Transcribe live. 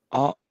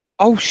Oh,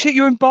 oh shit!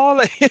 You're in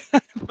Bali.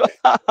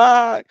 Fuck.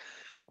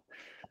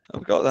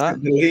 I've got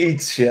that. The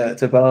Leeds shirt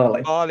to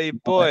Bali. Bali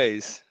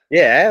boys.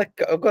 Yeah,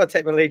 I've got to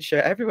take my Leeds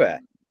shirt everywhere.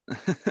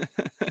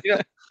 Do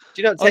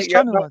you not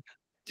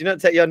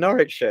take your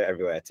Norwich shirt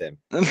everywhere, Tim?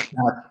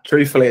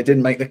 Truthfully, it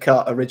didn't make the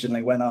cut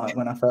originally when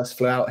I first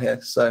flew out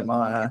here. So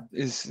my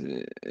it's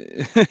a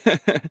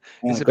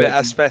bit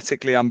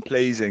aesthetically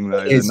unpleasing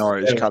though. The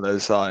Norwich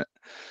colours, like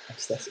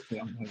aesthetically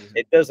unpleasing.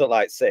 It does look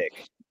like sick.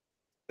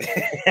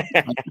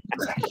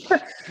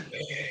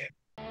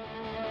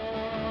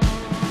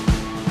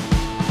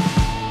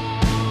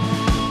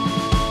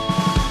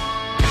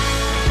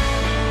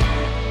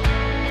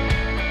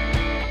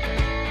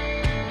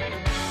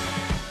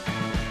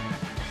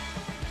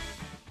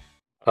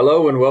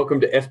 Hello and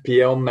welcome to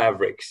FPL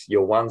Mavericks,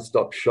 your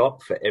one-stop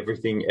shop for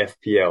everything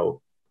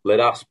FPL. Let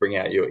us bring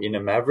out your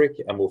inner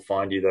Maverick and we'll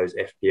find you those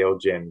FPL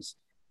gems.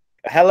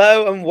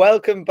 Hello and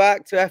welcome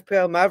back to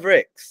FPL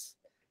Mavericks.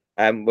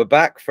 We're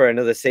back for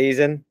another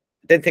season.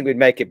 Didn't think we'd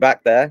make it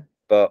back there,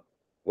 but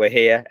we're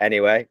here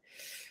anyway.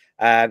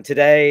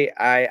 Today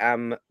I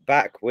am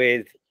back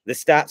with the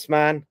Stats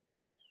Man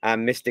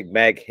and Mystic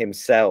Meg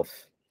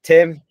himself.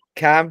 Tim,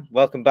 Cam,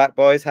 welcome back,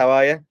 boys. How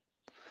are you?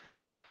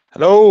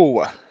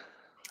 Hello.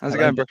 How's it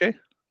going, Brookie?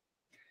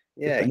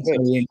 Yeah,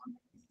 good.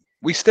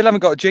 We still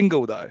haven't got a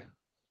jingle though.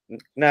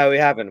 No, we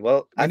haven't.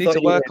 Well, I need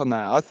to work on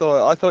that. I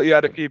thought you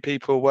had a few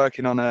people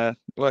working on a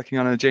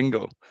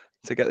jingle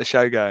to get the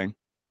show going.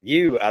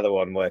 You are the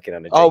one working on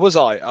a jingle. Oh, was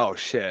I? Oh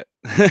shit.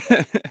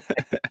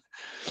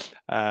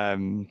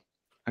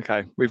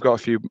 Okay, we've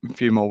got a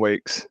few more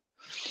weeks.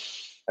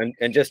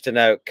 And just to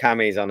note,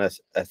 Cammy's on a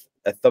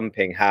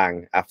thumping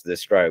hang after the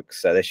stroke,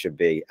 so this should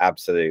be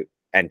absolute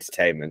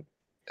entertainment.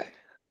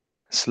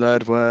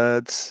 Slurred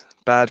words,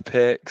 bad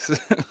picks.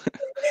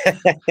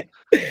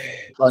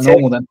 Like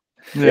normal then.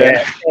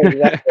 Yeah.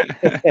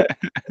 Exactly.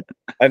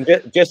 And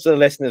just for the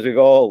listeners, we've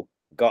all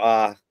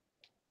got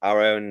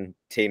our own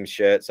team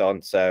shirts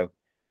on. So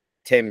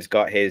Tim's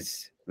got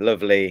his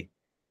lovely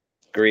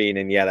green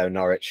and yellow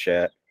Norwich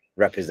shirt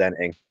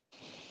representing.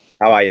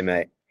 How are you,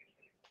 mate?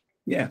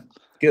 Yeah,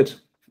 good.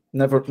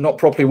 Not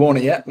properly worn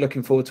it yet.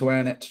 Looking forward to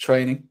wearing it to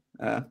training.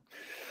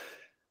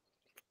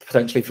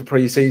 Potentially for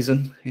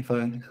pre-season if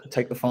I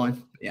take the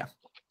fine. Yeah.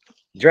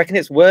 Do you reckon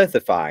it's worth a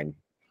fine?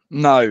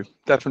 No,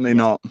 definitely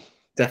not.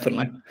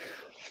 Definitely.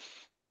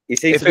 You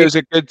see, if it was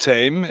a good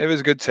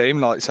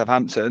team, like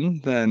Southampton,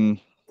 then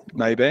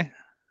maybe.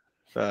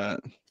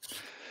 But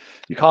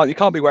you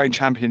can't be wearing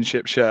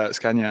championship shirts,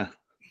 can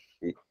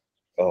you?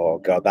 Oh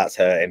God, that's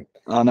hurting.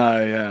 I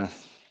know, yeah.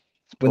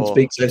 Wouldn't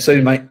speak so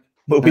soon, mate.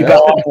 We'll be back.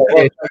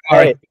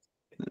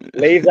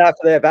 Leave that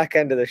for the back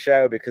end of the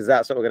show because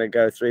that's what we're going to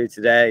go through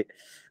today.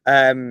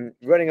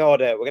 Running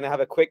order, we're going to have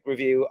a quick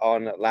review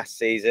on last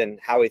season,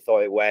 how we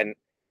thought it went.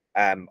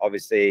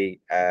 Obviously,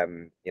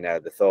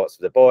 the thoughts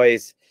of the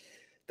boys,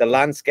 the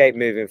landscape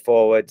moving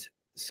forward.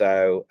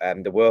 So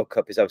the World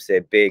Cup is obviously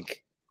a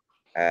big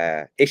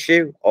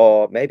issue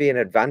or maybe an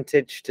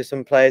advantage to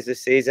some players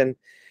this season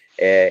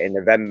in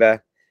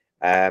November.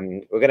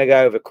 We're going to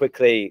go over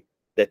quickly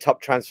the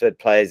top transferred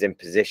players in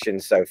position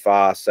so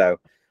far. So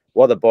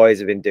what the boys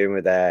have been doing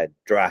with their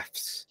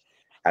drafts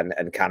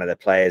and kind of the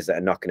players that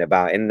are knocking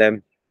about in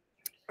them.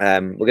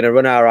 We're going to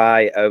run our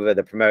eye over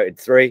the promoted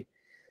three.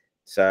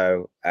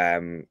 So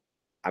I'm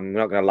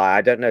not going to lie,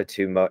 I don't know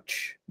too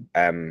much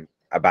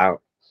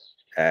about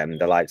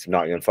the likes of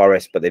Nottingham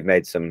Forest, but they've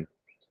made some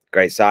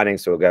great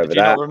signings, so we'll go over that. Do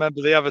you not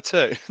remember the other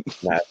two?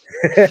 No.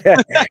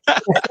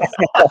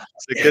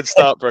 It's a good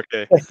start,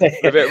 Brookie.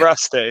 A bit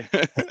rusty.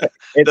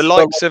 The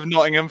likes of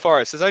Nottingham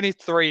Forest. There's only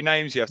 3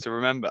 names you have to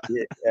remember.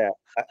 Yeah.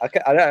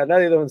 I know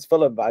the other one's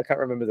Fulham, but I can't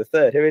remember the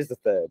third. Who is the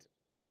third?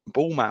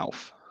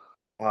 Bournemouth.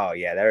 Oh,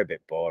 yeah, they're a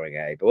bit boring,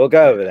 eh? But we'll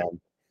go over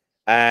them.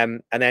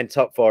 And then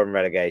top 4 in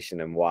relegation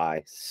and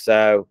why.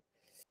 So,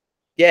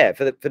 yeah,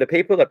 for the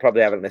people that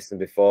probably haven't listened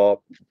before,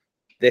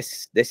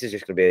 this is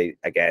just going to be,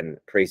 again,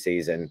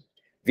 pre-season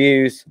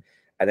views.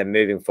 And then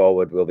moving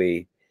forward, we'll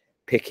be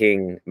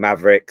picking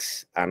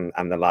Mavericks and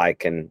the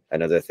like and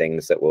other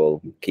things that will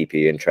keep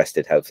you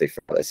interested, hopefully,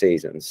 for the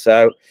season.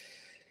 So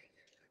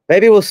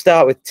maybe we'll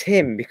start with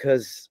Tim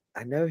because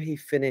I know he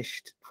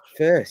finished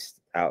first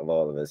out of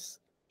all of us.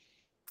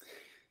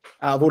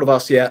 Out of all of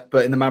us, yeah.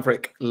 But in the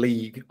Maverick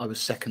League, I was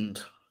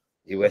second.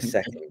 You were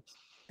second.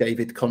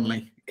 David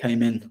Conley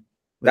came in.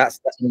 That's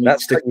cut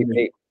you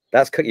deep.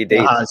 That's cut you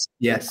deep.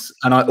 Yes.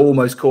 And I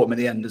almost caught him at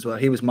the end as well.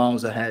 He was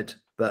miles ahead.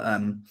 But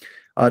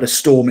I had a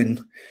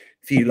storming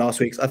few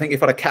last week. I think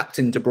if I'd have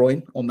captained De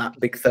Bruyne on that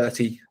big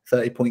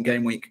 30-point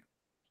game week,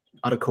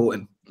 I'd have caught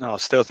him. Oh,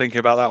 still thinking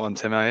about that one,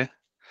 Tim, are you?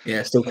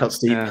 Yeah, still cuts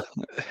deep. Yeah.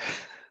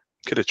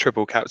 Could have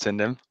triple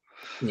captained him.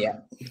 Yeah.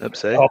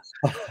 Oopsie.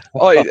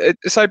 Oh,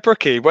 so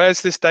Brookie,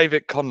 where's this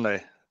David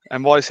Conley?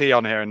 And why is he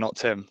on here and not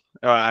Tim?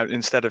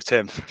 Instead of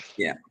Tim?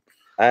 Yeah.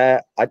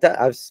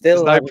 I've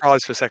still There's no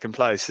prize for second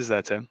place, is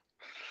there, Tim?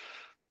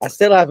 I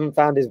still haven't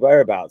found his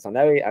whereabouts. I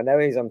know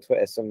he's on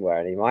Twitter somewhere,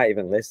 and he might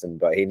even listen.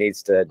 But he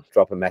needs to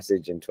drop a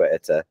message in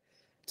Twitter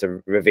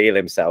to reveal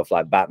himself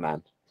like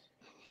Batman.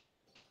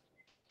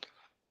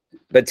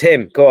 But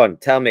Tim, go on,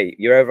 tell me,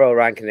 your overall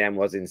ranking then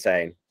was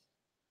insane.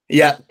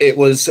 Yeah, it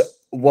was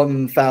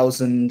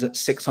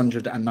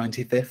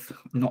 1,695th.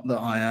 Not that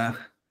I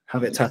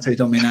have it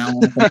tattooed on me now.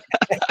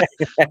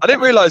 I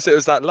didn't realise it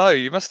was that low.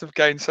 You must have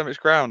gained so much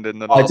ground in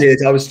the last. I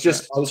did. I was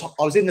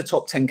in the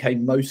top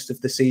 10K most of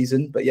the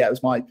season, but yeah, it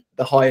was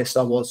the highest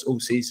I was all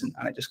season,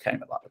 and it just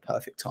came at like the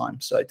perfect time.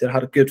 So I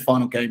had a good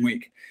final game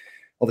week.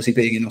 Obviously,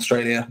 being in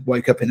Australia,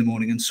 woke up in the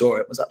morning and saw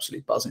it, was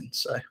absolutely buzzing.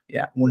 So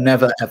yeah, we'll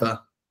never ever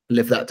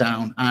live that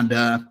down.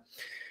 And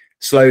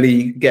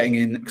slowly getting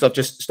in, because I've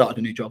just started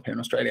a new job here in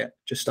Australia,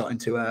 just starting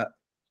to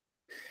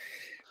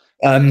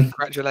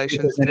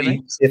congratulations,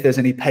 see if there's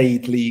any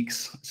paid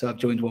leagues. So I've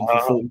joined one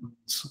for 4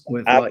 months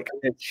with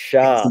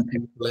shark.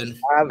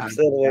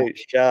 Absolute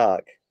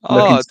shark.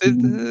 Oh,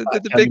 did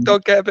the big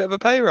dog get a bit of a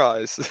pay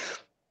rise?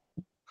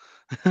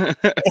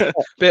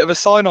 Bit of a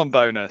sign-on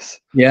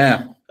bonus.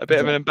 Yeah. A bit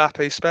of an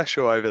Mbappe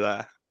special over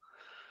there.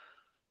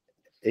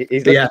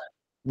 Yeah,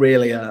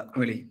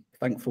 really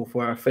thankful for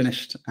where I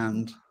finished,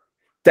 and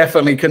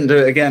definitely couldn't do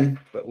it again,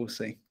 but we'll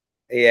see.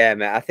 Yeah,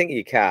 mate, I think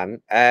you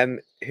can.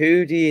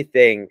 Who do you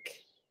think?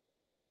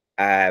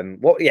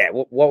 What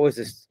was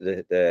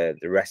the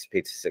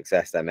recipe to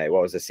success then, mate?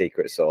 What was the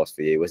secret sauce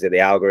for you? Was it the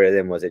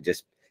algorithm? Was it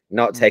just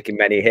not taking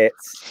many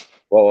hits?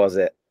 What was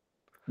it?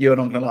 You're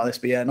not gonna like this,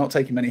 but yeah, not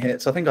taking many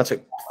hits. I think I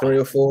took 3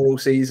 or 4 all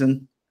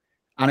season,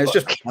 and it's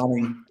just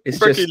planning.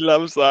 Brookie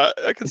loves that.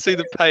 I can see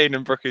the pain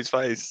in Brookie's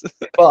face.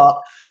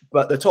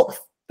 but the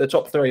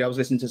top 3, I was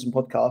listening to some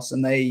podcasts,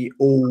 and they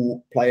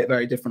all play it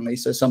very differently.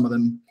 So some of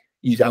them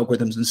use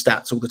algorithms and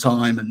stats all the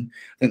time, and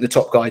I think the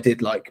top guy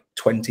did like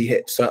 20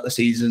 hits throughout the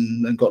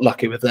season and got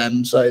lucky with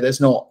them. So there's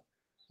not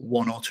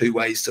 1 or 2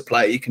 ways to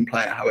play. You can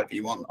play it however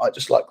you want. I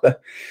just like the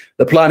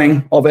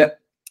planning of it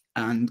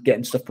and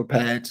getting stuff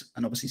prepared.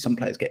 And obviously some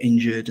players get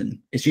injured, and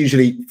it's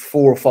usually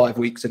 4 or 5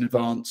 weeks in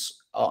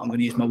advance. I'm going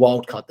to use my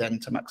wild card then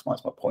to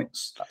maximize my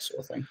points, that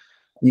sort of thing.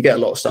 You get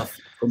a lot of stuff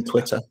from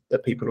Twitter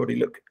that people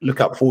already look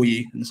up for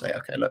you and say,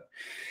 okay, look,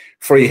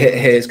 free hit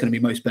here is going to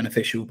be most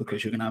beneficial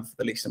because you're going to have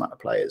the least amount of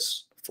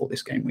players for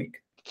this game week.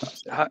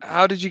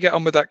 How did you get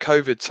on with that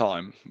COVID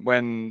time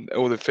when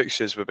all the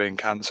fixtures were being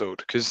cancelled?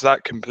 Because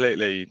that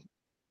completely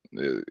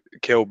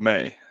killed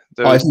me.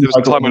 There was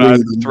a time when I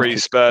had 3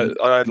 Spurs.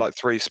 I had like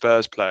 3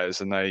 Spurs players,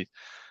 and they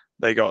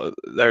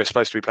were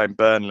supposed to be playing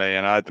Burnley,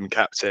 and I had them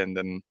captained,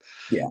 and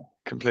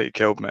completely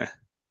killed me.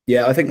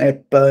 Yeah, I think they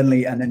had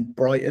Burnley and then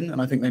Brighton, and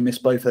I think they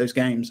missed both those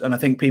games. And I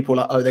think people are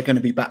like, oh, they're going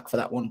to be back for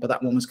that one, but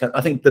that one was.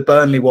 I think the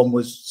Burnley one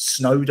was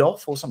snowed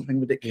off or something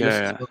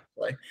ridiculous.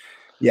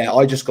 Yeah,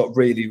 I just got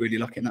really, really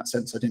lucky in that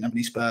sense. I didn't have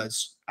any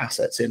Spurs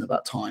assets in at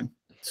that time,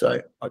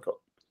 so I got.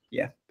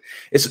 Yeah,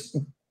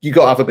 you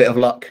got to have a bit of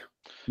luck.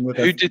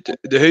 Who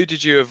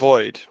did you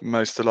avoid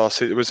most of the last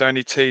season? Was there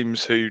any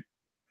teams who,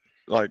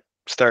 like,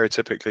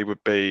 stereotypically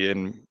would be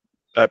in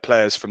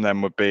players from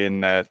them would be in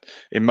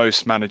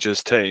most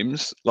managers'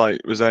 teams?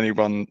 Like, was there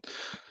anyone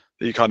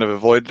that you kind of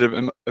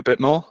avoided a bit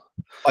more?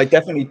 I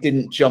definitely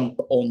didn't jump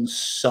on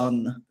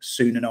Son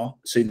soon enough.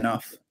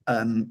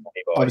 I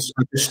was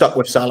just stuck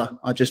with Salah.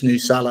 I just knew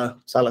Salah.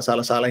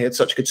 He had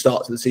such a good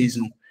start to the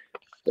season.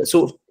 It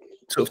sort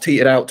of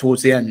teetered out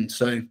towards the end.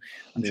 So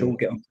I'm sure we'll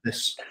get onto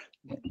this.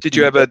 Did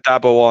you ever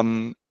dabble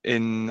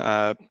in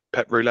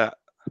Pep Roulette?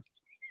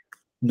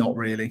 Not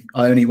really.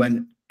 I only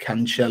went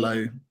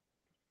Cancelo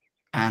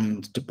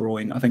and De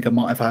Bruyne. I think I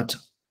might have had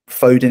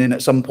Foden in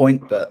at some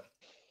point, but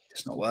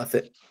it's not worth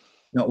it.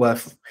 Not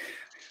worth.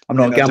 I'm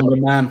not a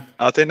gambling man.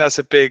 I think that's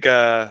a big.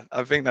 I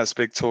think that's a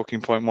big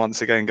talking point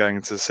once again going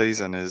into the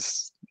season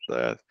is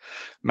the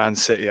Man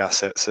City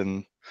assets,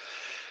 and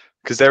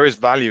because there is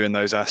value in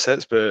those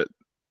assets, but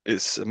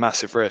it's a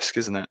massive risk,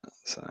 isn't it?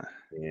 So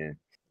yeah.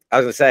 I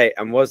was going to say,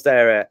 and was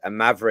there a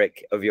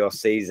Maverick of your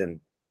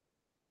season,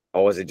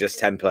 or was it just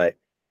template?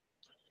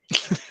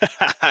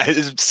 It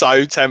is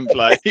so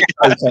template.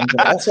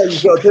 That's how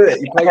you've got to do it.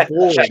 You play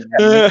boring.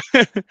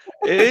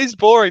 It is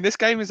boring. This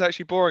game is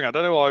actually boring. I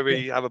don't know why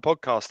we have a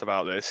podcast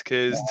about this,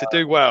 because to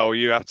do well,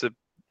 you have to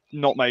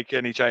not make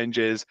any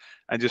changes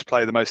and just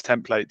play the most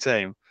template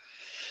team.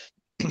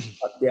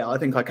 Yeah, I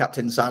think I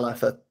captained Salah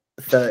for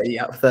 30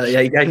 out of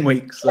 38 game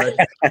weeks. So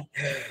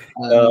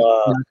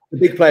the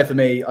big player for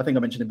me, I think I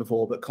mentioned him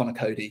before, but Connor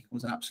Cody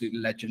was an absolute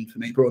legend for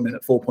me. Brought him in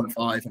at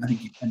 4.5, and I think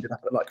he ended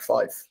up at like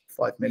 5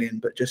 million.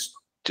 But just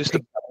a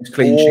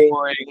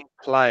boring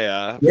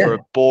player for a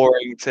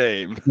boring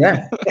team.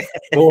 Yeah,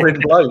 boring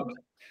bloke.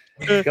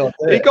 He got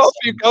a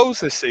few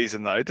goals this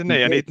season though, didn't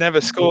he? And he'd never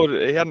scored.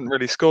 He hadn't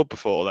really scored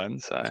before then.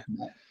 So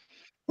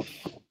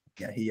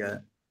yeah, he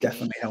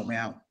definitely helped me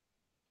out.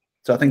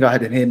 So I think I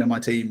had him in my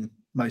team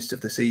most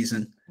of the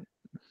season.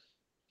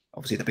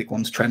 Obviously, the big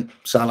one's Trent,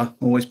 Salah,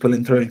 always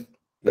pulling through.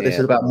 But this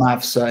is about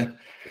Mavs, so.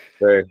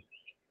 True.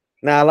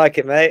 No, I like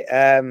it, mate.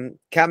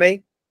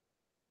 Cammy,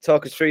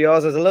 talk us through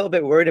yours. I was a little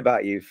bit worried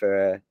about you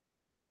for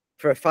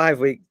a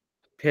 5-week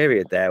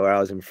period there where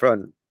I was in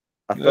front.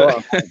 I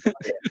thought.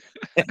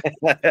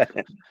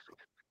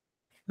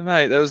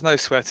 Mate, there was no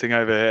sweating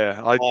over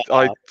here.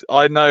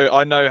 I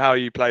know how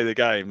you play the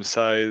game,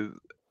 so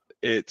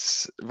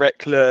it's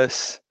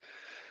reckless.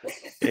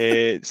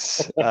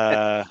 It's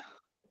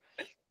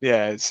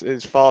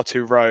it's far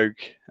too rogue,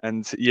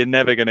 and you're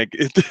never gonna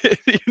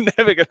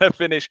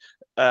finish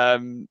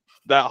that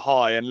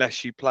high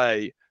unless you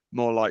play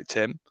more like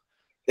Tim.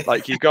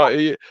 Like you've got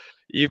to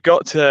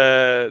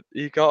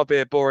be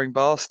a boring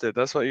bastard.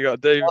 That's what you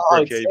got to do,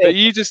 Brookie. But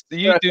you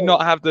do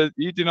not have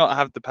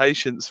the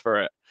patience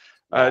for it.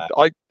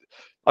 I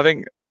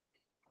think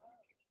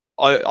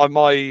where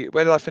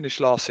did I finish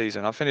last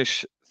season? I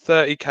finished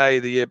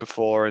 30k the year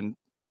before and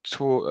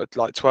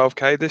like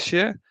 12k this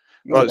year.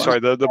 Oh, sorry,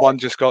 the one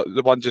just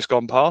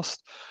gone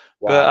past.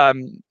 Wow.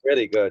 But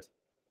really good.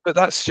 But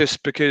that's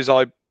just because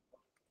I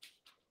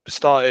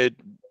started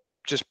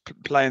just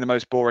playing the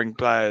most boring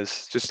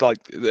players, just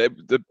like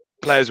the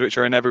players which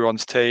are in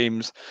everyone's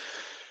teams.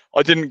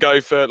 I didn't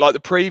go for like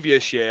the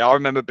previous year. I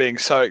remember being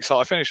so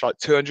excited. I finished like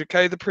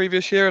 200k the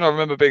previous year, and I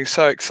remember being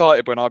so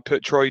excited when I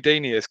put Troy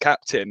Deeney as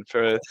captain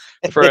for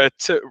a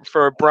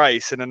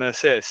brace and an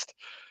assist,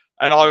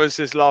 and I was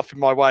just laughing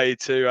my way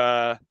to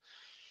a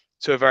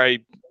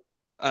very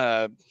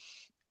a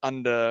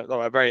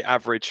very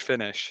average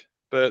finish.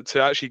 But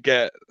to actually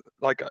get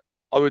like,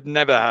 I would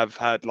never have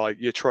had like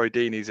your Troy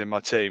Deeneys in my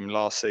team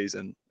last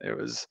season. I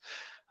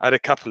had a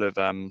couple of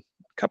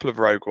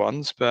rogue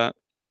ones, but.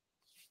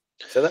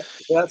 So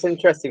that's an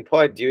interesting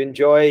point. Do you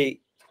enjoy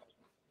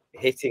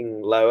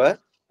hitting lower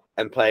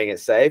and playing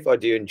it safe, or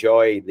do you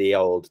enjoy the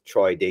old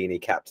Troy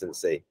Deeney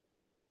captaincy?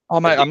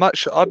 Oh mate, I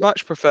much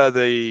prefer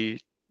the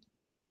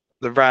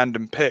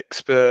random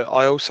picks, but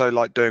I also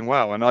like doing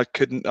well, and I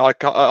don't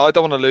want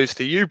to lose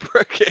to you,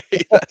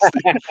 Brookie.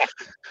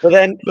 But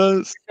then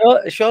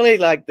surely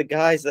like the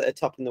guys that are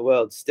top in the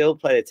world still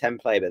play the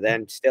template, but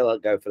then still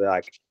go for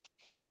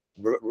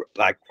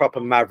like proper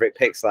maverick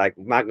picks, like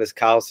Magnus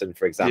Carlsen,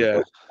 for example.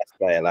 Yeah.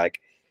 Player, like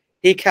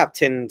he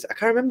captained, I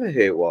can't remember who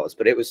it was,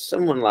 but it was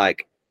someone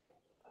like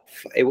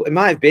it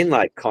might have been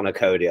like Connor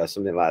Cody or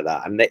something like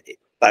that, and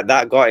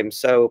that got him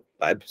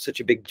such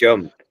a big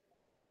jump.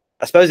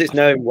 I suppose it's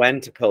knowing when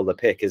to pull the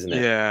pick, isn't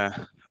it? Yeah,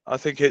 I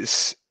think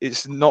it's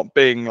not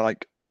being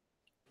like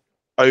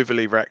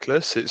overly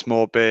reckless. It's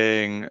more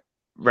being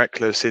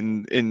reckless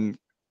in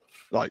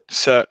like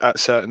at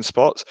certain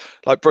spots.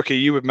 Like Brookie,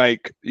 you would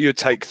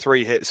take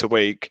 3 hits a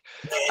week,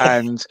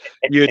 and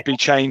you'd be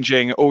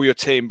changing all your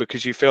team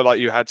because you feel like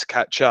you had to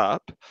catch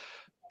up.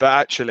 But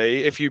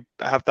actually, if you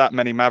have that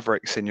many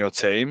Mavericks in your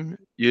team,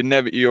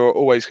 you're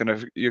always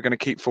gonna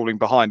keep falling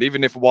behind.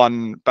 Even if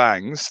one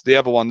bangs, the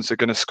other ones are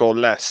gonna score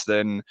less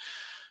than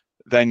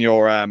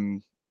your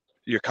kind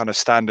of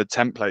standard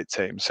template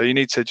team. So you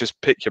need to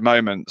just pick your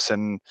moments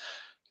and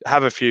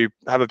have a few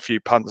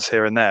punts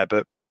here and there,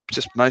 but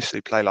just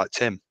mostly play like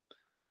Tim.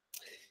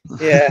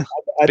 Yeah,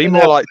 be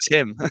more like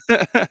Tim.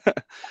 I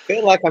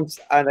feel like I'm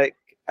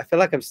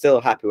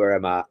still happy where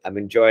I'm at. I'm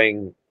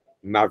enjoying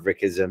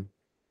Maverickism,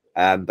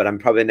 but I'm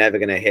probably never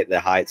going to hit the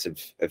heights of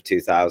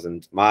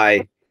 2000.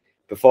 My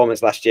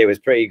performance last year was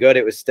pretty good.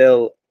 It was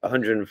still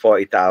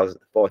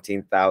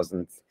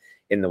 14,000th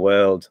in the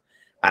world,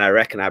 and I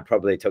reckon I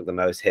probably took the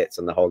most hits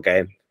on the whole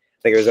game.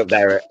 I think it was up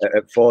there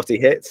at 40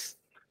 hits,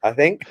 I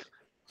think.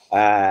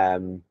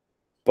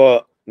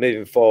 But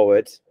moving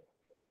forward,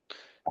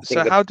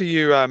 so how do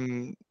you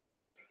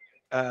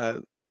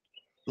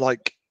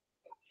like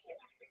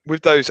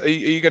with those? Are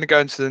you going to go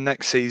into the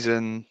next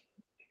season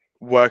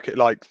work it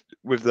like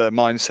with the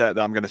mindset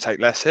that I'm going to take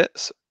less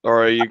hits,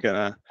 or are you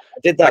gonna?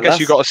 I guess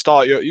you got to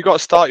start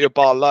your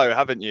bar low,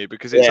 haven't you?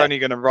 Because it's only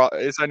going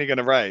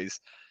to raise.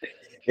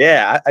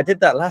 Yeah, I did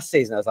that last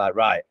season. I was like,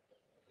 right,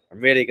 I'm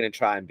really going to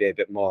try and be a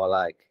bit more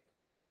like,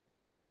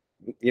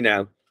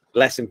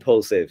 less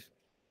impulsive.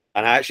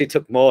 And I actually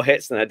took more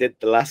hits than I did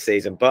the last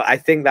season. But I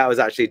think that was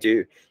actually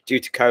due to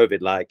COVID.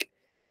 Like,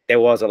 there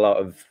was a lot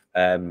of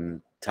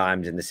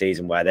times in the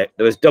season where there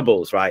was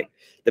doubles, right?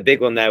 The big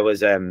one there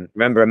was,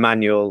 remember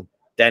Emmanuel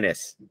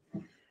Dennis?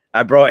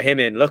 I brought him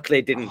in.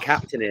 Luckily, didn't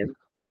captain him.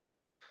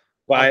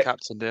 I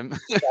captained him.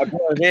 I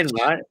brought him in,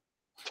 right?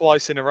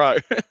 Twice in a row.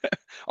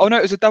 Oh no,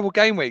 it was a double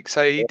game week,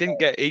 so he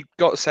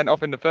got sent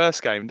off in the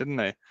first game, didn't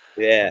he?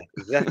 Yeah,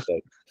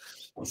 exactly.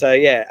 So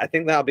yeah, I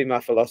think that'll be my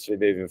philosophy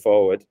moving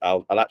forward.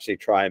 I'll actually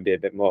try and be a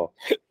bit more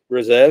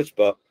reserved,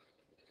 but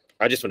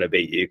I just want to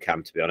beat you,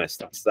 Cam. To be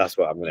honest, that's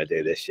what I'm going to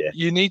do this year.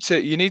 You need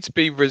to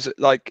be reserved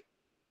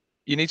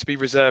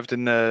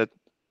in the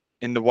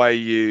way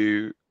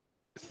you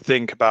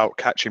think about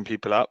catching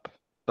people up.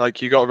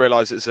 Like, you got to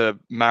realize it's a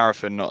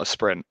marathon, not a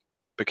sprint,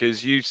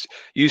 because you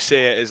see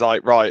it as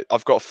like, right,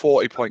 I've got a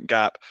 40-point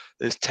gap.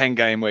 There's 10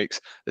 game weeks.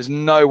 There's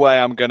no way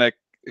I'm going to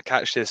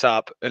catch this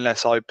up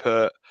unless I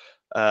put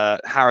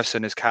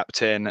Harrison as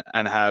captain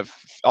and I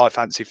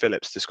fancy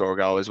Phillips to score a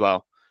goal as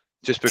well,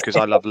 just because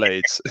I love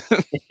Leeds.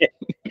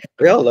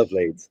 We all love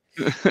Leeds.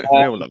 We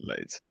all love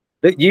Leeds.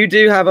 But you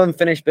do have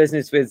unfinished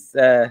business with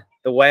the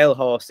whale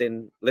horse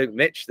in Luke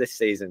Mitch this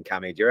season,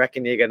 Cammy. Do you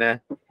reckon you're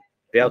gonna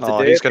be able to do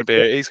he's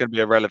it? He's going to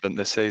be irrelevant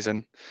this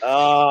season.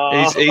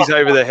 Oh, He's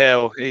over the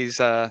hill. He's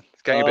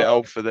getting a bit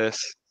old for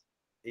this.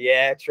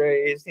 Yeah,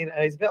 true. He's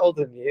he's a bit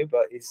older than you,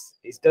 but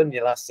he's done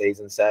you last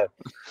season. So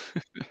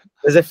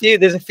there's a few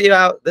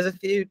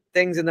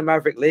things in the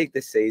Maverick League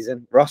this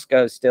season.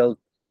 Roscoe's still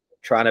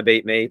trying to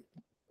beat me.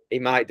 He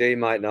might do, he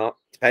might not.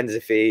 Depends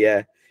if he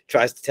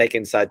tries to take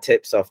inside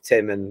tips off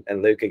Tim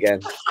and Luke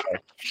again. So.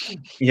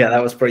 Yeah,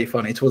 that was pretty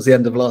funny. Towards the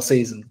end of last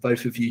season,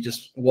 both of you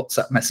just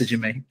WhatsApp messaging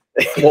me.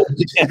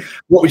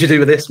 What would you do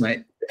with this,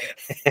 mate?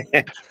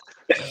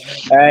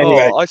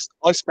 Anyway.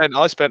 I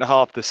spent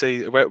half the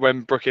season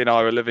when Brookie and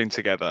I were living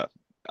together.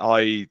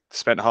 I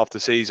spent half the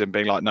season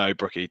being like, "No,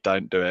 Brookie,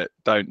 don't do it,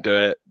 don't do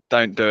it,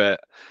 don't do it,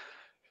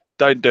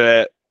 don't do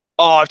it."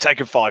 Oh, I've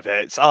taken 5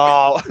 hits.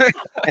 Oh.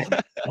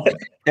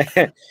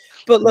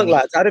 But look,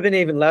 lads, I'd have been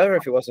even lower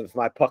if it wasn't for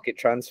my pocket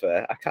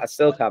transfer. I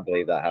still can't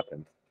believe that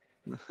happened.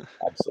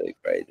 Absolutely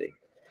crazy.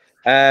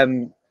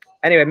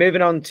 Anyway,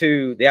 moving on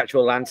to the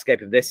actual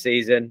landscape of this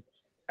season.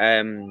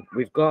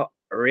 We've got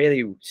a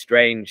really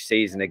strange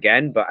season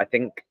again, but I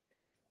think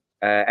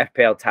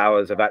FPL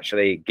Towers have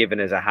actually given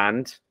us a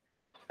hand.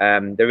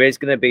 There is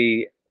going to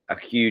be a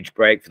huge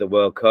break for the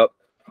World Cup.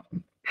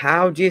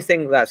 How do you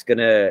think that's going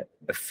to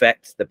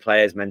affect the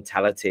players'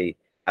 mentality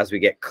as we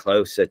get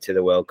closer to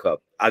the World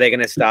Cup? Are they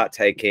going to start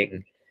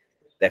taking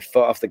their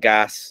foot off the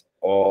gas,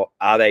 or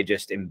are they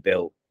just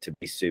inbuilt to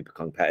be super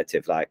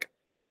competitive? Like,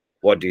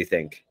 what do you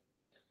think?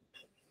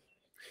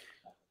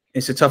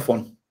 It's a tough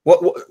one.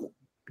 What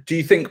do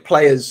you think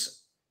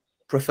players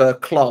prefer,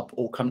 club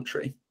or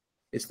country?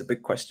 Is the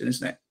big question,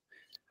 isn't it?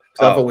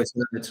 I've always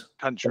heard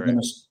country.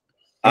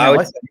 I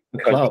would say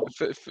club.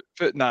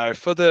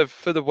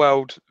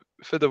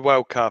 For the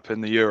World Cup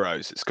and the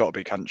Euros, it's got to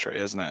be country,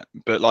 isn't it?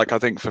 But like, I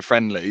think for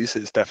friendlies,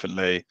 it's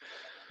definitely.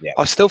 Yeah.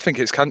 I still think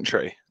it's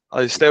country.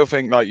 I still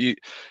think like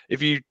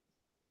if you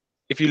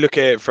look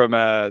at it from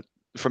an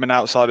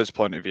outsider's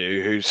point of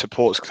view, who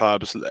supports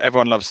clubs,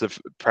 everyone loves the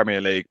Premier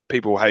League.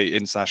 People hate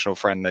international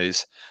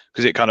friendlies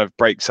because it kind of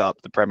breaks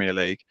up the Premier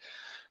League.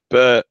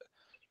 But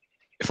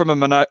from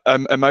an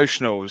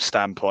emotional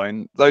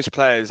standpoint, those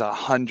players are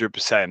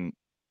 100%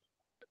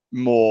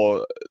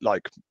 more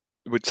like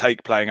would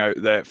take playing out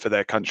there for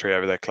their country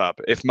over their club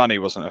if money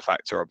wasn't a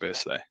factor,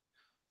 obviously.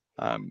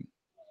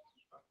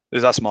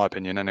 That's my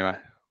opinion anyway.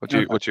 What do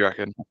you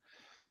reckon?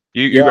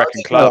 You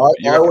reckon club?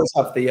 I always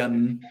have the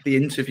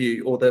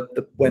interview or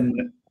the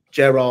when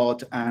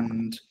Gerrard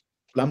and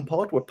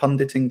Lampard were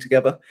punditing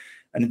together,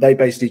 and they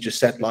basically just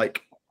said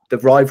like the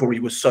rivalry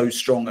was so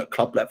strong at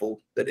club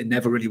level that it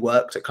never really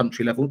worked at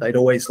country level. They'd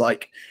always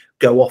like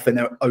go off in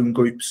their own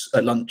groups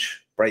at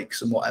lunch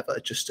breaks and whatever,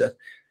 just to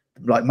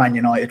like Man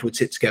United would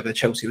sit together,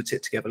 Chelsea would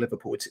sit together,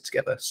 Liverpool would sit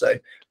together. So,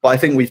 but I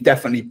think we've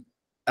definitely,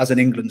 as an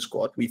England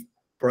squad, we've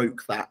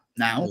broke that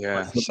now.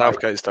 Yeah,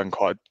 Southgate's done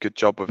quite a good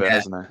job with it,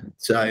 hasn't he?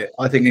 So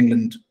I think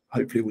England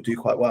hopefully will do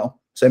quite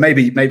well. So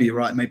maybe you're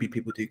right. Maybe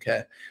people do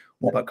care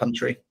more about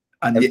country,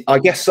 and I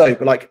guess so.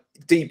 But like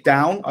deep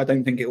down, I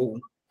don't think it will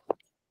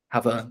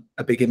have a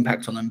big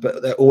impact on them.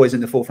 But they're always in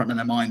the forefront of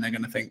their mind. They're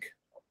going to think,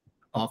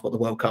 "Oh, I've got the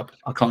World Cup.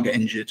 I can't get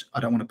injured. I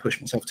don't want to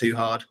push myself too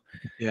hard."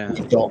 Yeah,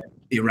 we've got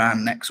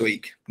Iran next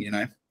week,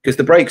 because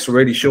the breaks are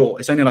really short.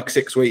 It's only like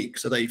 6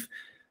 weeks, so they've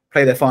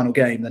played their final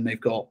game, then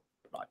they've got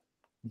like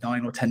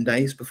 9 or 10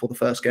 days before the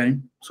first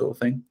game, sort of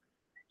thing.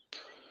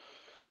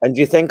 And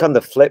do you think on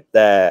the flip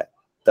there,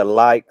 the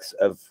likes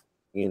of,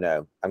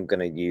 I'm going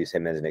to use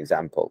him as an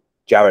example,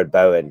 Jared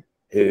Bowen,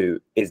 who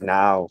is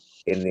now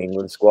in the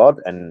England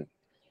squad and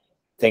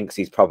thinks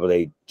he's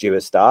probably due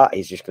a start,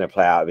 he's just going to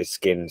play out of his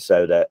skin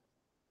so that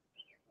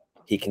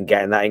he can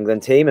get in that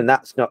England team? And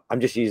that's not,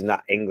 I'm just using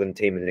that England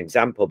team as an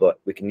example, but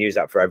we can use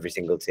that for every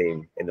single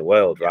team in the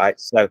world, right?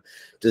 So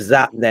does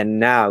that then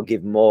now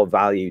give more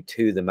value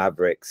to the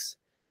Mavericks?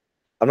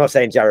 I'm not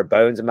saying Jared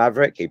Bowen's a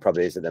Maverick, he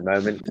probably is at the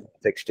moment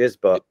fixtures,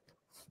 but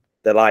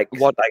they're like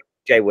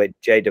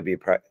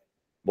JW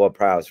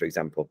Ward-Prowse, for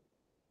example.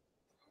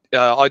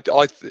 Yeah,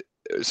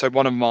 so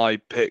one of my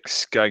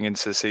picks going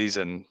into the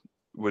season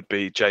would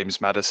be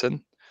James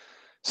Maddison.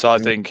 So I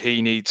think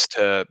he needs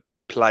to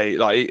play,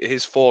 like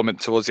his form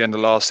towards the end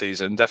of last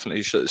season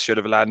definitely should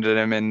have landed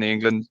him in the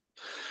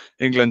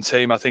England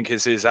team. I think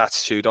it's his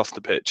attitude off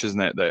the pitch,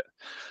 isn't it,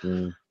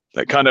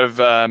 that kind of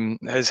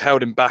has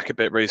held him back a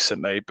bit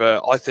recently.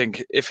 But I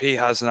think if he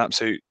has an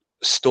absolute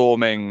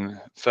storming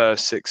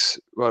first 6,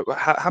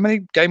 how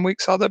many game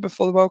weeks are there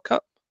before the World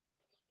Cup?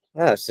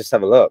 Yeah, let's just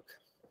have a look.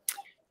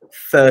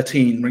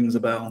 13 rings a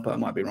bell, but I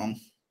might be wrong.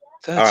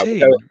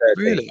 13, right,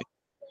 really?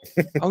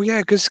 Oh yeah,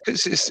 because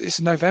it's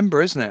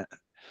November, isn't it?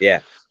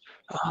 Yeah.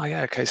 Oh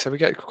yeah, okay. So we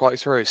get quite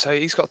through. So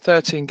he's got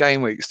 13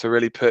 game weeks to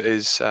really put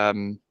his hat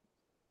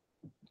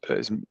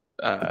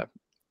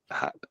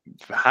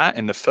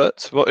in the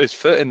foot. What is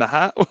foot in the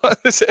hat? What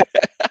is it?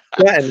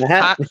 Yeah, in the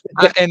hat.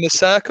 Hat in the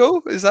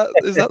circle. Is that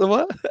the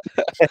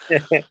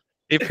word?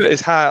 He put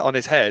his hat on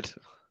his head.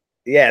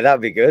 Yeah,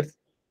 that'd be good.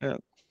 Yeah.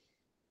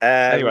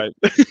 Anyway.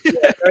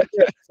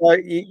 So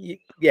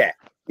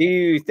do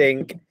you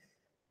think?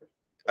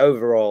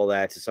 overall,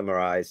 there to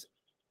summarize,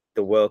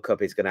 the World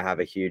Cup is going to have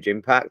a huge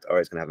impact, or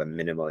it's going to have a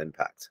minimal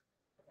impact?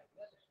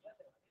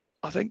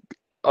 I think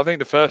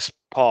the first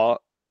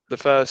part, the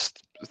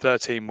first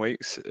 13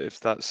 weeks, if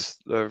that's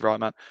the right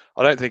man,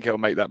 I don't think it'll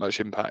make that much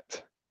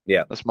impact.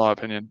 Yeah, that's my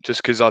opinion.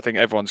 Just because I think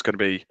everyone's going to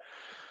be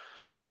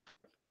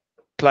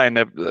playing.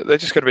 They're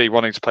just going to be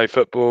wanting to play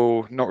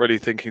football, not really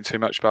thinking too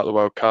much about the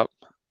World Cup.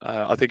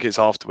 I think it's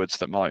afterwards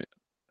that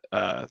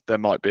there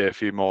might be a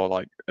few more,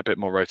 like a bit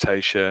more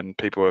rotation.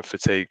 People are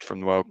fatigued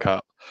from the World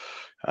Cup.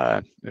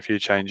 A few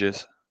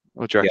changes.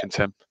 What do you reckon,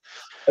 Tim?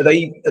 Are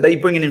they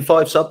bringing in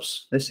 5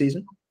 subs this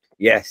season?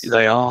 Yes,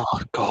 they are.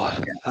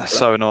 God, that's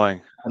so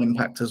annoying. An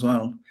impact as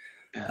well,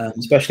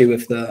 especially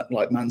with the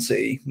Man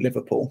City,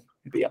 Liverpool.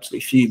 You'd be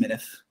absolutely fuming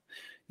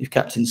if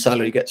captain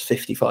Salah gets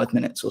 55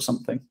 minutes or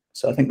something.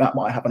 So I think that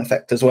might have an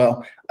effect as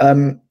well. I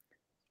forgot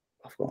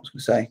what I was going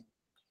to say.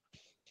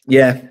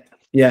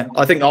 Yeah.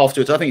 I think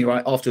afterwards. I think you're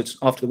right. Afterwards,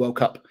 after the World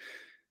Cup,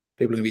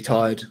 people are going to be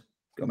tired.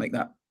 Got to make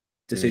that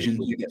decision.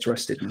 Who gets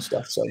rested and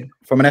stuff. So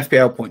from an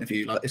FPL point of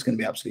view, it's going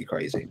to be absolutely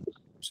crazy.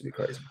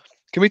 Absolutely crazy.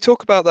 Can we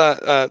talk about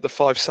that the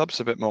 5 subs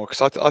a bit more?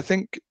 Because I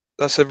think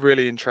that's a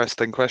really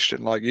interesting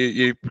question. Like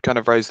you kind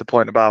of raised the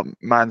point about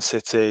Man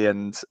City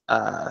and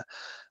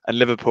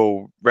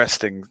Liverpool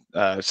resting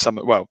some.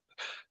 Well,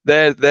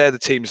 they're the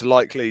teams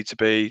likely to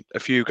be a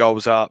few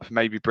goals up.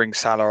 Maybe bring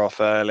Salah off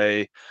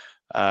early.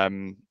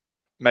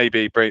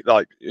 Maybe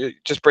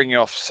just bringing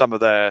off some of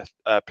their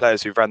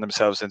players who've ran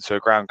themselves into a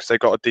ground because they've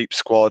got a deep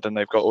squad and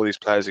they've got all these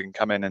players who can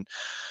come in and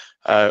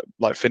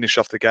finish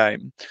off the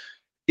game.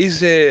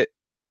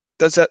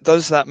 Does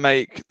that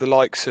make the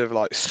likes of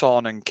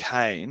Son and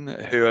Kane,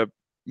 who are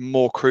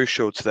more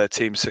crucial to their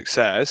team's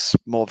success,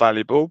 more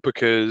valuable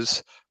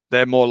because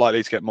they're more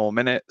likely to get more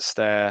minutes?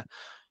 They're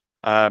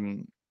not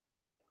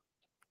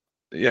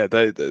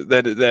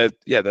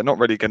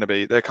really going to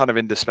be. They're kind of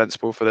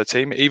indispensable for their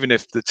team. Even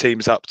if the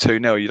team's up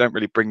 2-0, you don't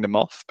really bring them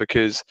off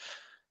because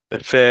they're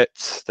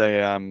fit.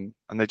 And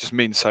they just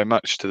mean so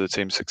much to the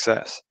team's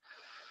success.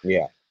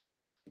 Yeah,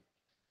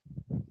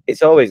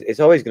 it's always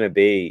going to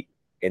be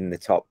in the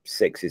top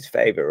 6's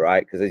favour,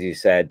 right? Because as you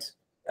said,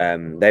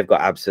 they've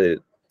got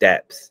absolute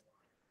depth,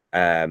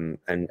 and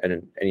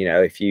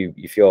if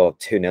you're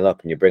 2-0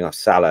 up and you bring off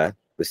Salah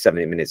with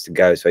 70 minutes to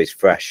go, so he's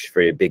fresh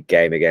for a big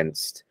game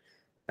against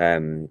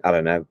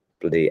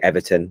bloody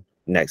Everton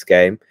next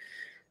game,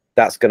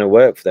 that's going to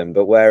work for them.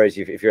 But whereas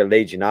if you're a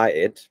Leeds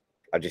United,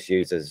 I just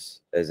use as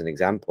an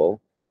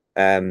example,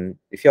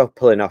 if you're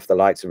pulling off the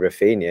likes of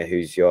Rafinha,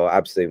 who's your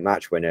absolute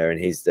match winner and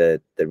he's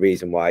the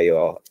reason why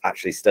you're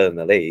actually still in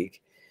the league,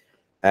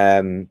 who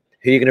are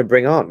you going to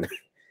bring on?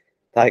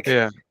 That's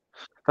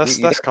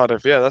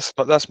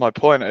my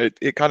point.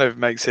 It kind of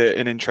makes it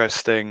an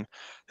interesting.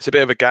 It's a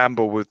bit of a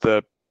gamble with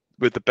the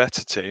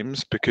better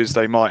teams because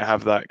they might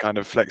have that kind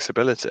of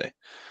flexibility.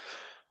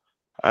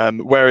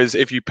 Whereas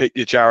if you pick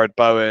your Jared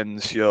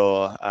Bowens,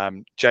 your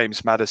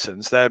James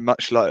Maddisons, they're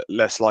much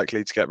less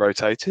likely to get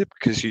rotated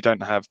because you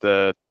don't have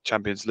the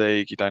Champions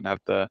League, you don't have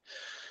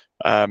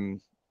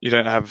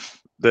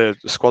the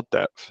squad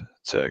depth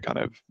to kind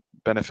of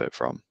benefit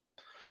from.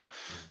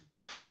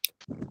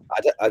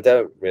 I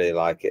don't really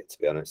like it, to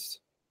be honest.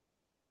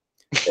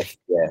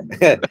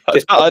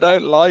 I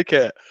don't like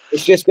it.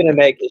 It's just going to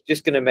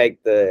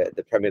make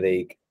the Premier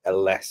League a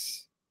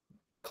less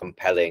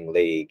compelling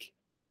league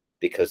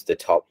because the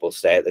top will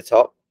stay at the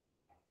top.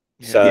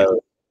 So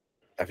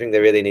I think they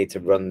really need to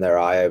run their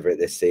eye over it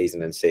this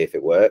season and see if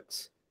it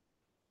works.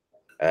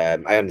 I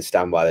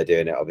understand why they're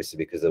doing it, obviously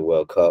because of the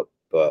World Cup.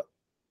 But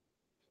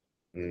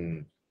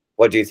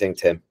what do you think,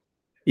 Tim?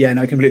 Yeah,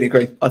 no, I completely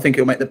agree. I think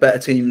it'll make the better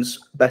teams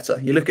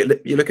better. You look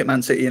at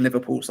Man City and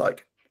Liverpool's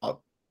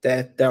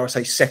dare I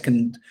say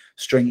second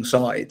string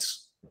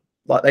sides.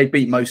 They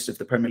beat most of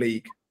the Premier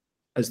League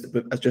as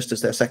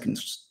their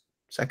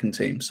second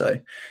team. So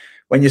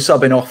when you're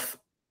subbing off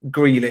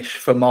Grealish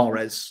for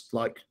Mahrez,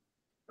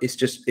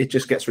 it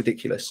just gets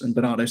ridiculous. And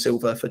Bernardo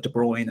Silva for De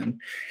Bruyne, and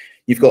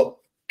you've got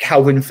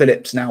Calvin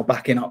Phillips now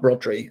backing up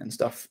Rodri and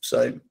stuff.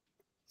 So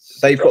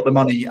they've got the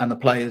money and the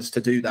players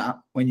to do that.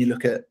 When you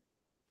look at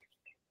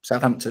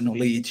Southampton or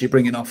Leeds, you're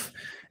bringing off,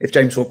 if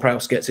James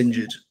Ward-Prowse gets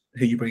injured,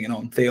 who are you bringing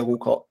on? Theo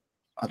Walcott?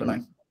 I don't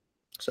know.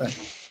 So,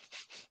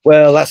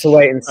 well, that's a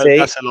wait and see.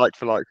 That's a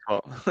like-for-like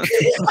spot.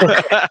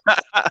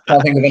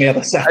 Can't think of any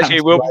other Southampton.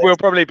 Actually, we'll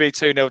probably be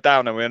 2-0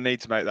 down, and we'll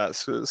need to make that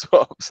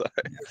swap. So,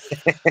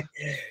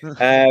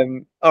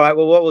 all right.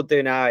 Well, what we'll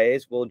do now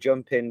is we'll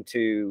jump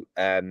into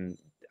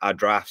our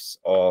drafts,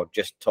 or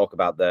just talk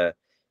about the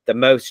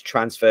most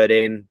transferred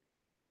in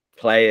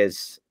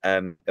players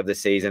of the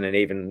season, and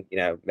even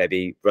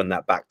maybe run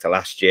that back to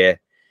last year.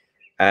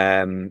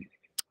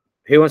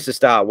 Who wants to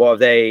start? What have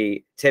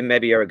they? Tim,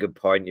 maybe you're a good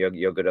point.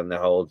 You're good on the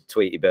whole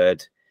Tweety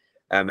Bird.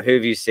 Who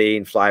have you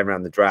seen flying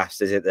around the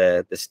drafts? Is it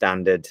the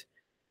standard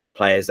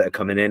players that are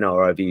coming in,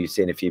 or have you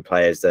seen a few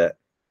players that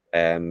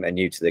are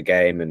new to the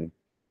game and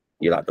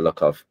you like the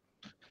look of?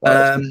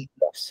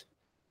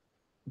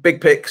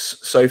 Big picks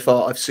so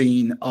far I've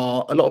seen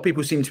are a lot of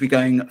people seem to be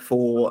going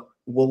for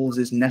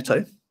Wolves'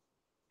 Neto.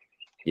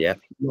 Yeah. A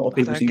lot of I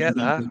people don't seem to get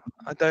that. think.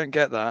 I don't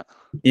get that.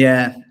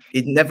 Yeah,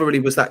 he never really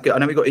was that good. I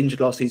know he got injured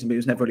last season, but he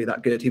was never really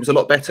that good. He was a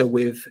lot better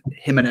with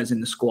Jimenez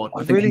in the squad. I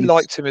think really Jimenez-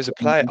 liked him as a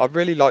player. I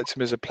really liked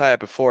him as a player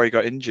before he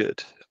got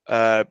injured.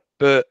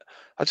 But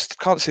I just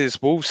can't see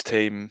this Wolves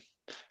team.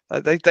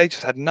 They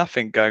just had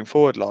nothing going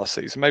forward last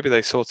season. Maybe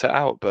they sort it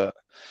out, but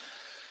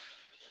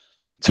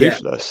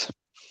toothless. Yeah,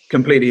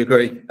 completely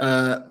agree.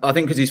 I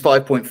think because he's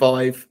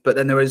 5.5, but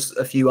then there is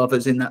a few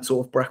others in that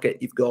sort of bracket.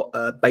 You've got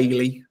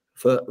Bailey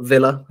for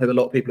Villa, who a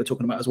lot of people are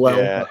talking about as well.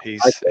 Yeah,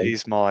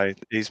 he's my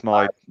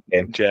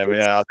gem.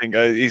 Yeah, I think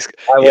I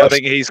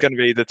think he's going to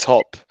be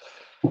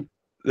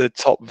the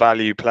top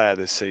value player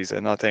this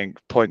season. I think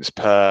points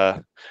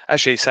per.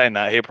 Actually, saying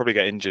that, he'll probably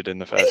get injured in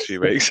the first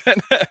few weeks.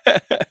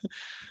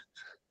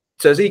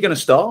 So is he going to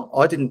start?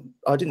 I didn't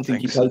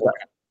think he played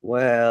that.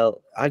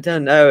 Well, I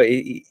don't know.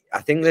 I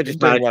think they're just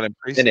doing well in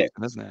pre-season,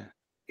 isn't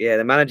he? Yeah,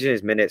 they're managing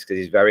his minutes because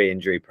he's very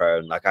injury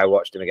prone. Like I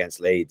watched him against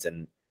Leeds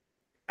and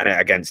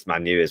against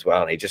Man U as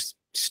well. And he just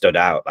stood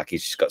out. Like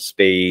he's just got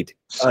speed.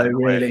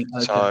 Really?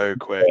 Okay. So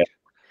quick. Yeah.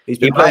 He's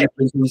been playing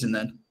pre-season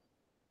then.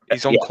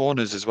 He's on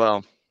corners as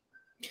well.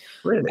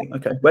 Really?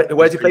 Okay.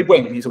 Where's he played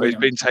wing? He's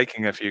been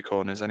taking a few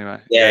corners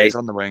anyway. Yeah, he's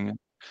on the wing.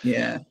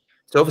 Yeah.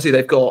 So obviously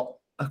they've got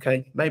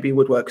maybe it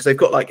would work because they've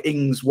got like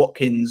Ings,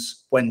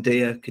 Watkins,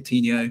 Buendia,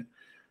 Coutinho,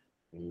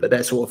 but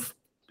they're sort of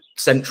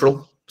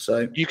central.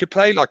 So you could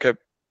play like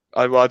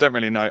I don't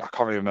really know. I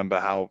can't really remember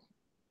how.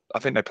 I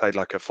think they played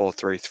like a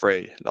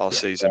 4-3-3 last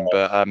season,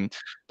 but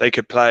they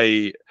could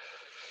play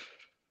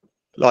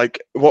like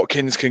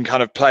Watkins can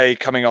kind of play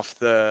coming off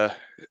the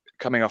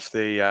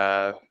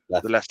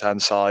left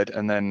hand side,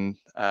 and then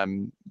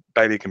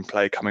Bailey can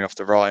play coming off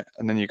the right,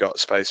 and then you got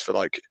space for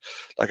like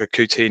a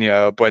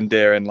Coutinho or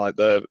Buendia in like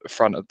the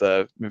front of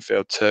the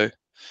midfield too,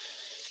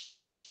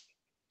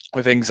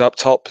 with Ings up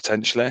top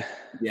potentially.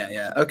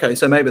 Yeah. Okay,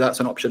 so maybe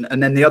that's an option.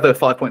 And then the other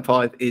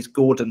 5.5 is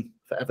Gordon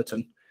for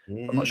Everton.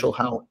 I'm not sure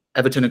how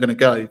Everton are going to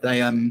go. They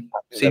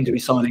seem to be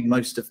signing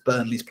most of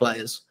Burnley's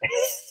players,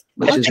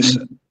 which is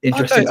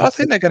interesting. I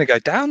think they're going to go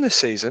down this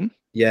season.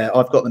 Yeah,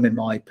 I've got them in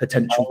my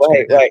potential.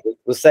 Wait,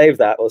 we'll save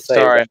that.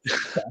 Sorry.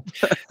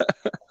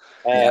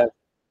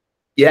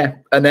 Yeah,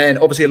 and then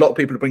obviously a lot of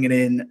people are bringing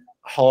in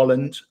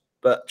Haaland,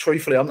 but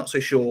truthfully, I'm not so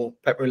sure.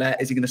 Pep Roulette,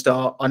 is he going to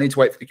start? I need to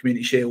wait for the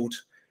Community Shield.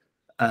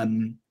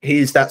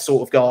 He's that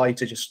sort of guy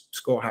to just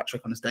score a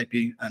hat-trick on his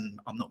debut, and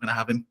I'm not going to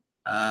have him.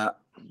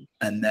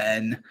 And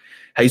then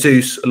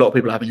Jesus, a lot of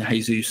people are having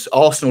Jesus.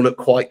 Arsenal look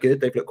quite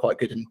good. They've looked quite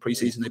good in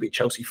pre-season. They beat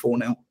Chelsea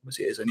 4-0.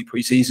 Obviously, it is only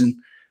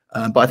pre-season.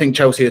 But I think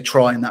Chelsea are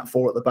trying that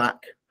 4 at the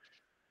back.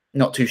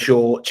 Not too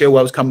sure.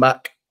 Chilwell's come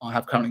back. I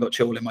have currently got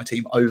Chilwell in my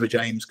team over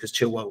James because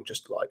Chilwell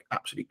just like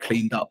absolutely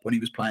cleaned up when he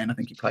was playing. I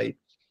think he played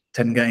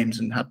 10 games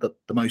and had the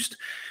most.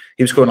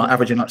 He was scoring like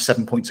averaging like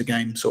 7 points a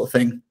game sort of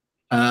thing.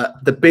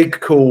 The big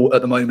call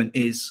at the moment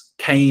is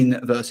Kane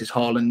versus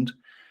Haaland,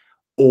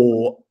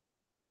 or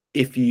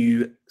if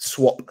you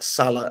swap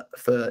Salah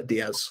for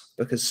Diaz,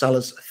 because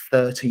Salah's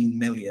 13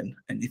 million.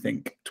 And you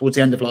think towards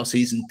the end of last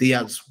season,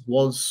 Diaz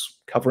was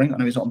covering. I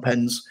know he's not on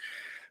pens,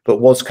 but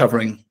was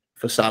covering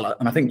for Salah.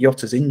 And I think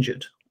Yotta's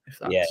injured. If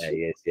that's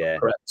he is. Yeah.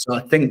 Correct. So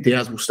I think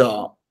Diaz will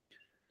start.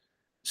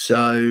 So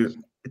I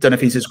don't know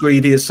if he's as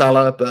greedy as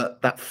Salah,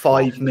 but that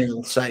 5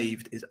 mil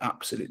saved is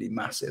absolutely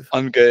massive.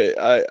 I'm going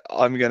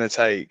to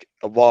take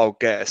a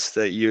wild guess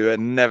that you are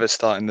never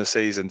starting the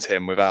season,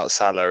 Tim, without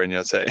Salah in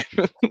your team.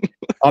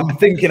 I'm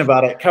thinking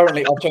about it.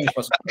 Currently, I've changed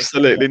my.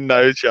 Absolutely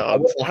no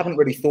chance. I haven't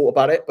really thought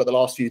about it, but the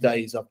last few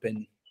days I've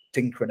been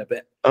tinkering a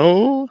bit.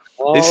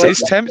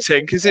 It's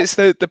tempting because it's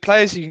the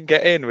players you can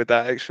get in with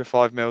that extra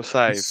 5 mil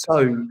save.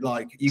 So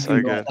like you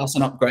can that's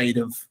an upgrade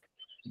of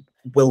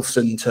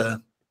Wilson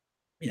to,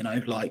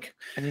 like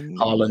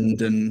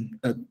Haaland and.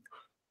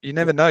 You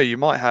never know. You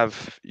might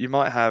have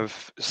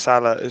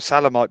Salah.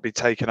 Salah might be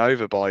taken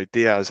over by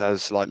Diaz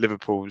as like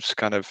Liverpool's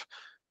kind of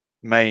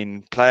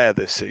main player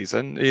this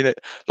season.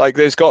 Like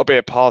there's got to be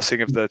a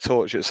passing of the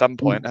torch at some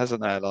point,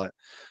 hasn't there? Like,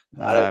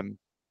 I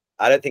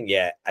don't think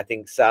yet. I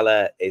think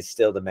Salah is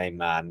still the main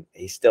man.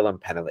 He's still on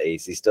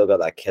penalties. He's still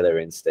got that killer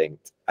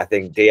instinct. I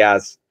think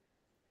Diaz.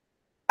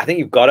 I think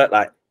you've got it.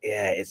 Like,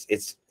 yeah,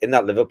 it's in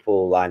that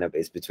Liverpool lineup.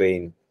 It's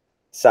between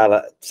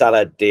Salah,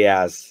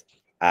 Diaz,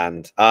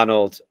 and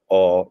Arnold,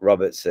 or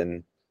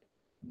Robertson,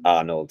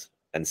 Arnold,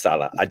 and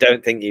Salah. I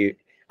don't think you.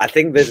 I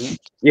think there's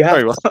you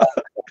have.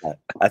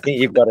 I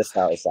think you've got to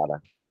start with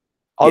Salah.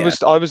 I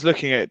was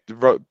looking at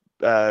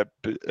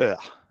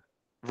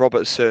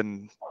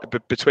Robertson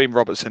between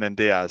Robertson and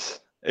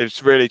Diaz.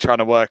 It's really trying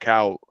to work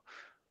out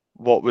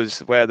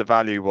where the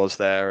value was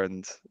there,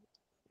 and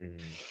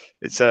it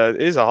is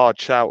a hard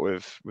shout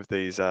with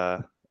these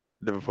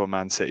Liverpool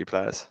Man City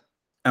players.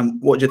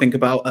 And what do you think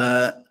about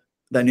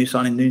their new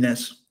signing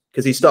Nunes?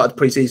 Because he started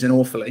pre-season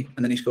awfully,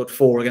 and then he scored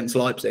 4 against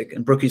Leipzig.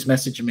 And Brookie's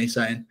messaging me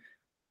saying,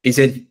 "He's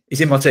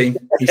in my team.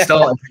 He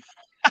started.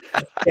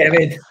 Get him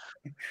in."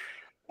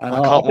 And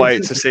I can't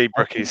wait to see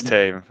Brookie's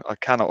team. I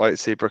cannot wait to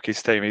see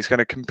Brookie's team. He's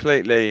going to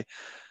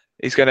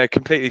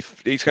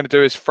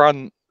do his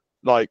front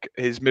like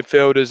his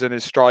midfielders and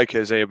his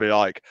strikers, he'll be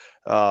like,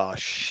 "Oh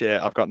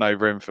shit, I've got no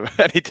room for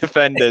any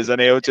defenders,"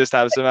 and he'll just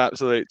have some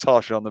absolute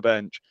tosh on the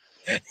bench.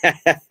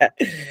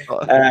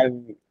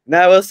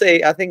 No, we'll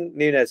see. I think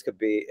Nunes could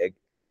be.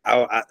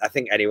 I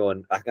think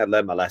anyone. I think I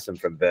learned my lesson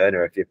from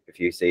Werner a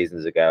few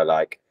seasons ago.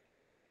 Like,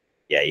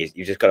 yeah,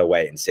 you just got to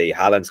wait and see.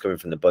 Haaland's coming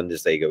from the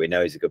Bundesliga. We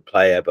know he's a good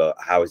player, but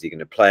how is he going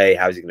to play?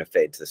 How is he going to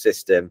fit into the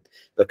system?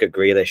 Look at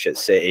Grealish at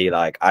City.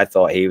 Like, I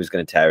thought he was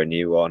going to tear a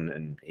new one,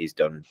 and he's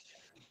done.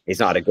 He's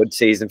not had a good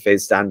season for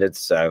his standards,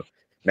 so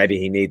maybe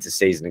he needs a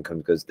season and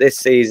comes good this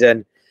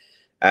season.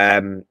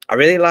 I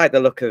really like the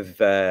look of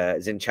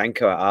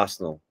Zinchenko at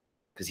Arsenal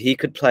because he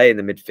could play in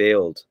the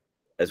midfield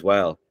as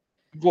well.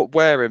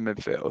 Where in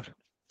midfield?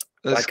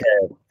 Like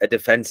a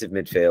defensive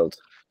midfield.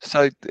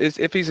 So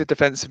if he's a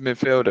defensive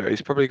midfielder,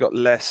 he's probably got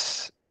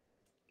less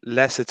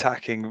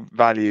attacking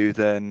value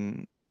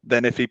than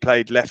if he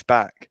played left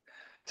back.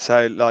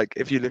 So like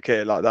if you look at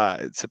it like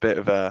that, it's a bit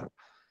of a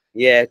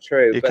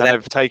true.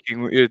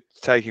 You're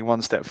taking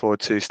one step forward,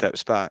 two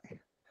steps back.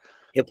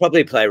 He'll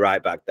probably play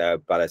right back though,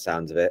 by the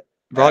sounds of it.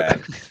 Right.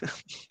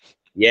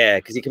 Yeah,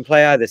 because he can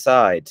play either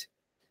side.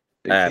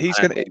 He's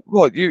gonna.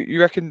 What you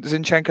reckon?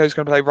 Zinchenko's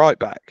going to play right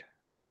back?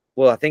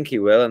 Well, I think he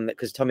will, and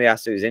because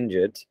Tomiyasu is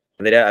injured,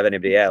 and they don't have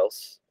anybody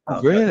else.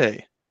 Oh,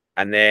 really?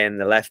 And then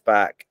the left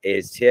back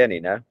is Tierney,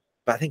 no?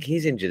 But I think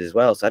he's injured as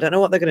well, so I don't know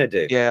what they're going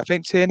to do. Yeah, I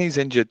think Tierney's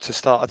injured to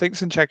start. I think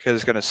Zinchenko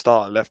is going to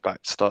start at left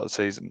back to start the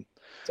season.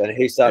 So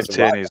who starts if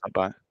Tierney's not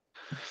back?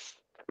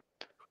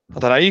 I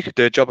don't know. You could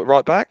do a job at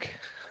right back.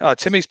 Oh,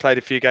 Timmy's played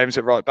a few games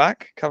at right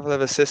back. A couple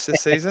of assists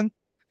this season.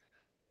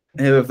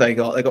 Who have they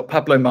got? They got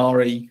Pablo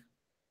Mari.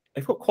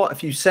 They've got quite a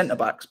few centre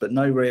backs, but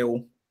no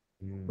real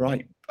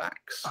right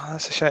backs. Oh,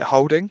 that's a shame.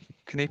 Holding,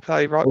 can he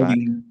play right back?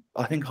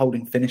 I think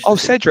Holding finished. Oh,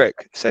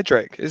 Cedric,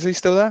 is he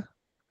still there?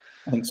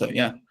 I think so.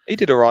 Yeah, he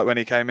did all right when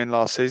he came in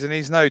last season.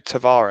 He's no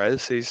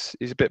Tavares.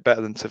 He's a bit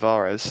better than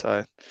Tavares.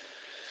 So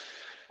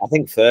I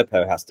think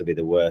Firpo has to be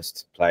the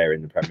worst player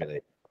in the Premier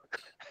League.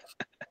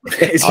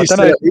 I don't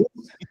know.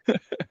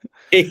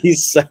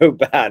 He's so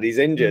bad. He's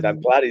injured.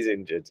 I'm glad he's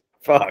injured.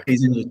 Fuck.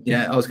 He's injured.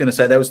 Yeah, I was going to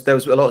say there was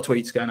a lot of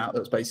tweets going out that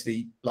was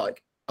basically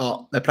like,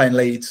 oh, they're playing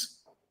Leeds.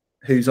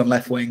 Who's on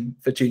left wing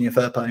for Junior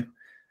Firpo?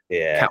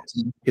 Yeah,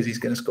 captain, because he's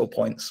going to score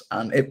points,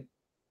 and it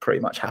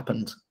pretty much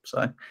happened.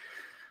 So,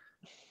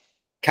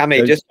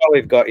 Cammy, just while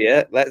we've got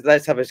you,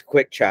 let's have a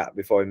quick chat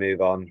before we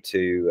move on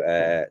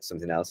to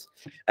something else.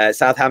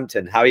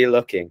 Southampton, how are you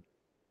looking?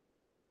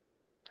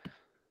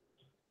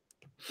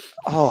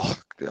 Oh,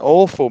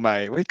 awful,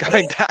 mate. We're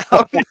going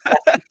down.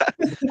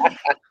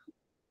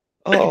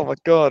 Oh my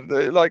god!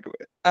 Like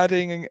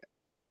adding,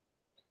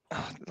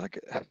 like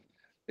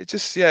it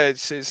just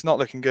it's not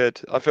looking good.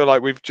 I feel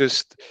like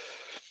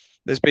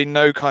there's been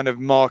no kind of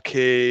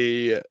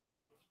marquee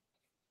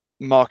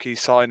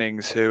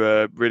signings who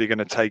are really going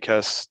to take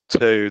us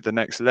to the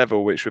next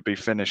level, which would be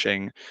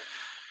finishing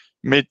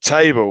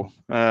mid-table,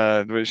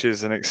 which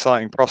is an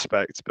exciting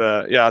prospect.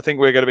 But yeah, I think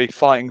we're going to be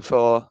fighting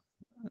for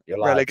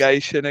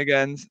relegation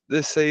again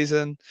this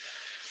season,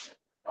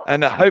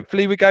 and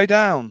hopefully we go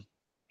down.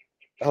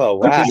 Oh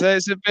wow! Because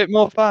it's a bit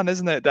more fun,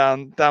 isn't it?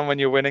 Down when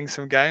you're winning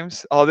some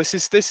games. Oh, this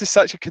is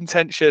such a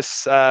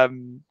contentious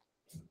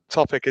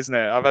topic, isn't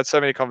it? I've had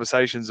so many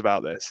conversations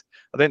about this.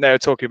 I think they were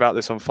talking about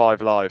this on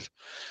 5 Live.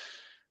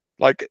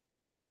 Like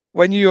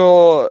I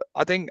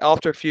think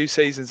after a few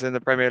seasons in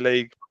the Premier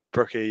League,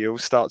 Brookie, you'll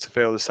start to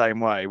feel the same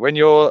way. When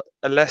you're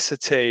a lesser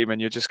team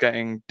and you're just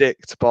getting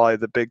dicked by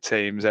the big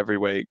teams every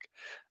week,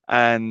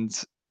 and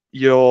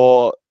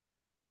you're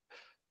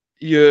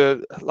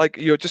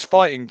just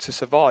fighting to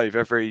survive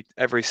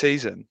every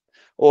season,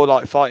 or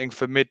like fighting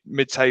for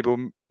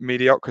mid-table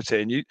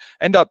mediocrity, and you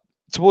end up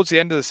towards the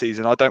end of the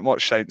season. I don't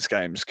watch Saints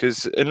games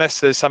because unless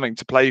there's something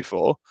to play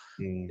for,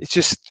 it's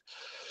just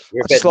I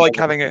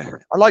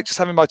like just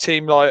having my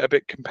team like a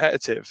bit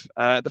competitive.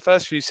 The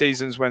first few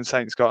seasons when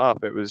Saints got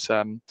up, it was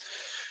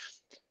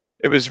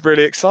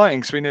really exciting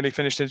because we nearly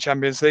finished in the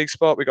Champions League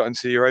spot. We got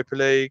into the Europa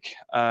League,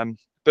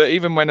 but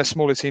even when a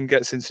smaller team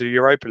gets into the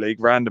Europa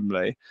League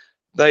randomly,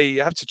 they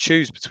have to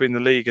choose between the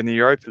league and the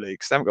Europa League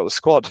because they haven't got the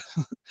squad.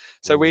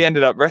 So we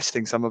ended up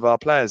resting some of our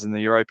players in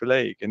the Europa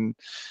League, and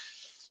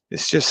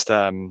it's just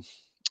I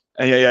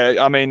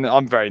mean,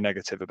 I'm very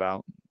negative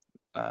about.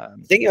 I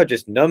think you're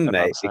just numb,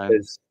 mate,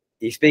 because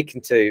you're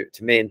speaking to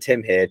me and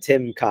Tim here.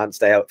 Tim can't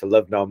stay out for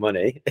love nor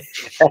money.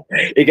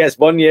 He gets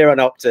 1 year on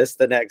Optus,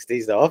 the next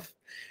he's off.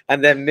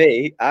 And then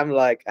me, I'm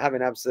like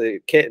having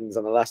absolute kittens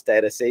on the last day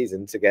of the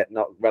season to get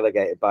not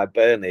relegated by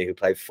Burnley, who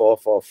played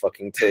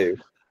 4-4-2.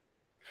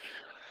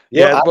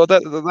 Yeah, well,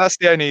 that's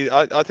the only.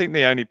 I think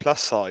the only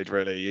plus side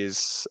really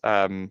is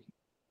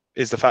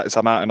the fact that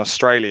I'm out in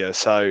Australia.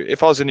 So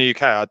if I was in the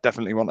UK, I'd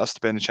definitely want us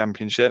to be in the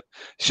Championship.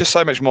 It's just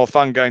so much more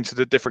fun going to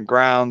the different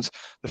grounds.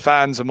 The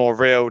fans are more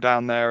real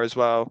down there as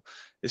well.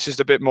 It's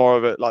just a bit more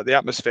of it, like the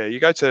atmosphere. You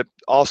go to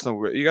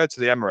Arsenal, you go to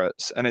the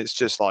Emirates, and it's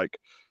just like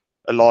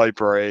a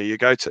library.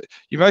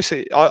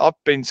 I've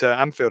been to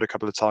Anfield a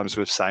couple of times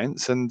with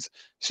Saints, and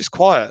it's just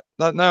quiet,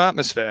 no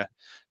atmosphere.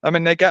 I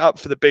mean, they get up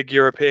for the big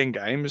European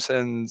games,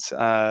 and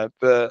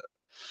but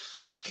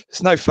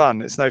it's no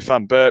fun. It's no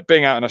fun. But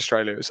being out in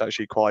Australia, it was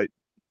actually quite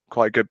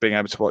good being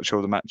able to watch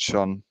all the matches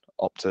on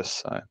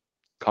Optus. So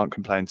can't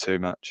complain too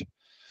much.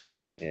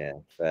 Yeah,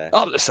 fair.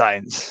 Oh, the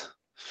Saints.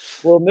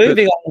 Well,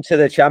 moving on to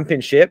the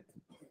Championship,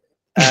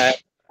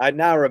 I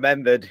now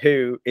remembered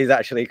who is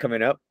actually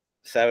coming up.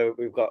 So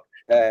we've got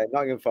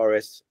Nottingham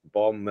Forest,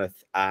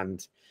 Bournemouth,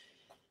 and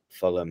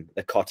Fulham,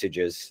 the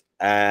Cottagers.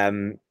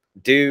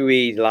 Do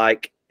we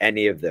like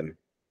any of them?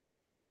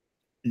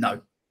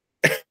 No.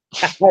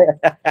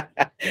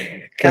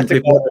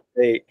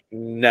 Categorically,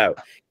 no.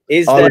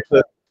 Is I there would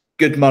put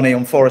good money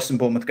on Forest and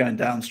Bournemouth going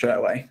down straight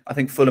away. I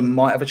think Fulham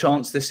might have a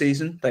chance this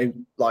season. They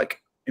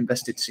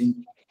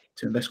seem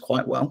to invest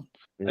quite well.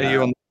 Are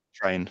you on the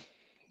train?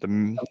 The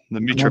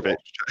Mitrovic,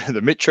 the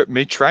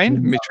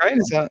Mitrain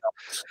is that?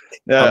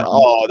 Yeah.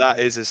 Oh, that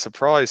is a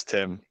surprise,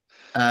 Tim.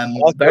 I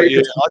thought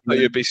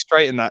you'd be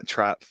straight in that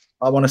trap.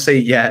 I want to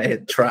see,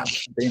 trap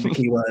being the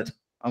key word.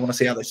 I want to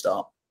see how they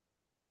start.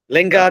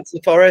 Lingard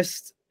to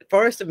Forest.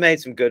 Forest have made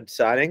some good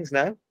signings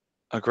now.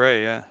 I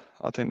agree, yeah.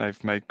 I think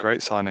they've made great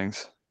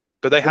signings.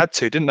 But they had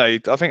to, didn't they?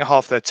 I think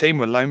half their team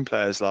were loan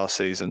players last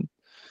season.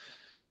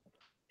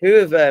 Who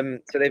have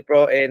so they've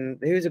brought in,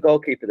 who's the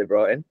goalkeeper they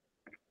brought in?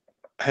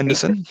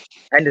 Henderson,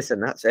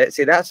 that's it.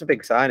 See, that's a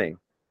big signing.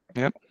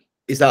 Yep.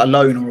 Is that a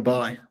loan or a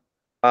buy?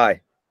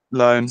 Buy.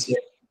 Loan.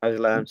 I was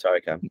a loan,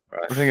 sorry, Cam.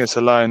 Right. I think it's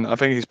a loan. I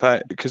think he's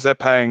paying because they're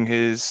paying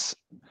his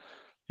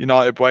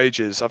United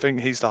wages. I think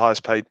he's the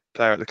highest paid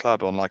player at the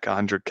club on like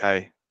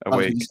 100k a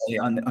week.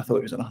 I thought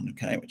it was at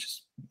 100k, which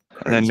is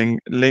crazy. And then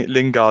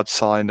Lingard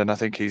signed, and I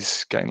think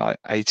he's getting like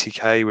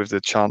 80k with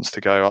the chance to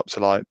go up to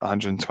like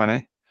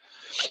 120.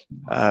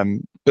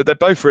 But they're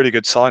both really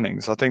good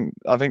signings. I think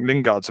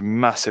Lingard's a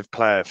massive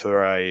player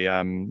for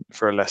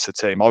a lesser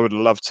team. I would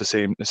love to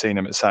see him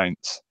at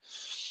Saints.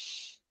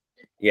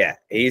 Yeah,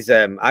 he's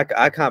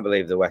I can't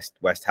believe the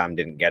West Ham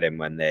didn't get him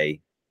when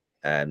they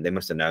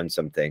must have known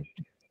something.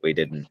 We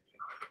didn't.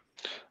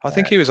 I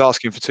think he was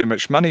asking for too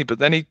much money, but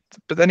then he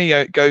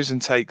goes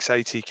and takes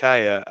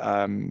 80k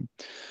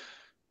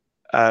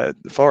at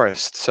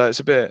Forest. So it's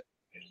a bit.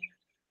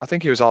 I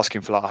think he was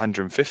asking for like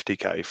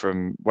 150k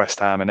from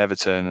West Ham and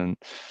Everton,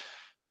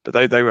 but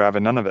they were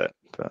having none of it.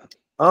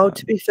 But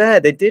to be fair,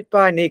 they did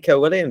buy Nico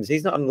Williams.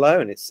 He's not on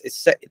loan.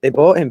 They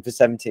bought him for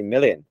 17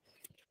 million.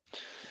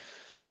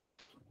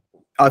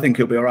 I think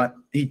he'll be all right.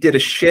 He did a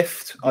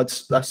shift.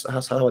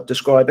 That's how I'd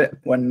describe it.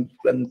 When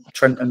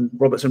Trent and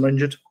Robertson were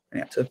injured,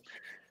 and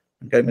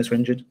Gomez were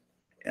injured.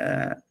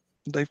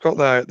 They've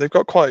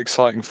got quite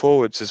exciting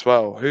forwards as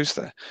well. Who's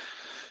there?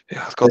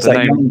 Yeah, I've got the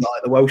name. Young guy,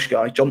 the Welsh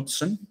guy,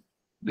 Johnson.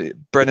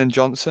 Brennan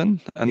Johnson,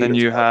 and then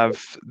you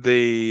have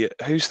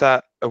who's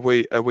that?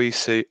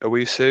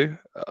 Awisu.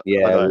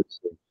 Yeah.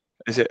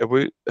 Is it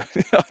Awu?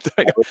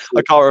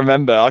 I can't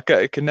remember. I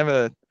can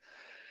never.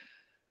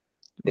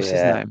 What's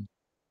his name?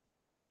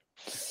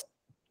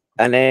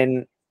 And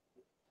then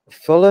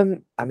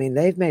Fulham, I mean,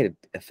 they've made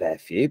a fair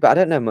few, but I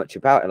don't know much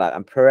about it.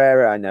 Like,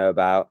 Pereira, I know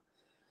about.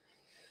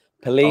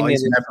 Pellegrini,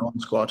 he's in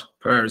everyone's squad.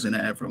 Pereira's in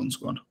everyone's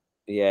squad.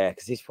 Yeah,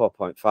 because he's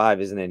 4.5,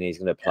 isn't he? And he's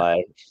going to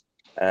play.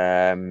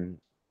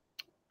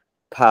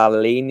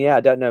 Palhinha, I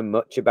don't know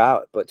much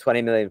about, but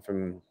 20 million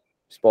from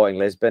Sporting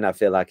Lisbon. I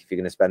feel like if you're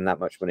going to spend that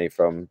much money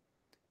from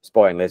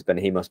Sporting Lisbon,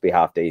 he must be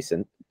half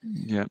decent.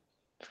 Yeah.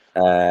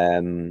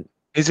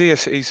 Is he?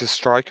 He's a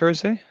striker,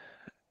 is he?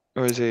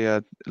 Or is he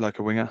like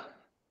a winger?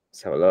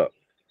 Let's have a look.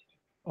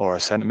 Or a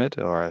centre mid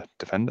or a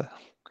defender?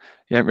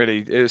 You don't really.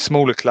 In a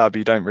smaller club,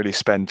 you don't really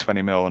spend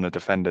 20 mil on a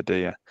defender, do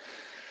you?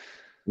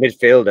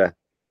 Midfielder.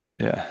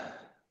 Yeah.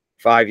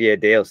 5-year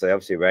deal, so they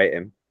obviously rate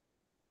him.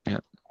 Yeah.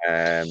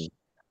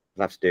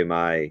 I'll have to do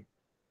my.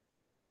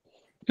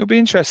 It'll be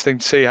interesting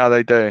to see how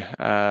they do.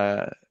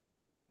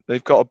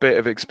 They've got a bit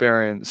of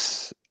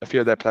experience. A few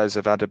of their players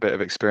have had a bit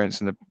of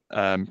experience in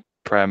the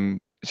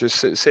Prem. Just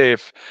see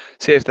if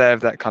they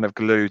have that kind of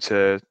glue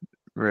to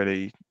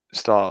really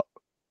start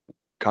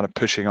kind of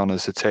pushing on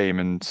as a team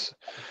and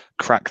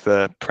crack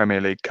the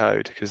Premier League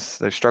code, because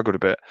they've struggled a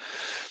bit.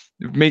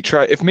 If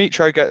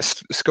Mitro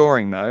gets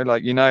scoring though,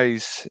 like, you know,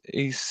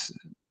 he's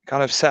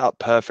kind of set up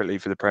perfectly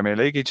for the Premier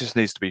League. He just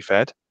needs to be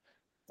fed.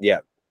 Yeah.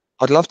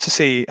 I'd love to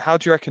see, how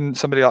do you reckon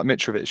somebody like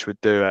Mitrovic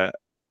would do at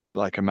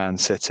like a Man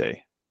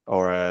City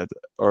or a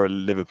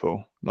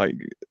Liverpool? Like,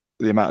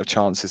 the amount of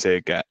chances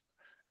he'd get.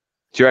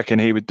 Do you reckon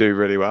he would do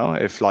really well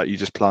if, like, you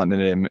just planted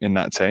him in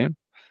that team?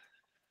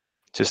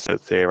 Just a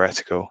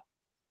theoretical.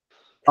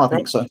 I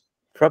think so.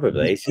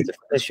 Probably. He's a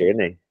finisher, isn't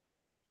he?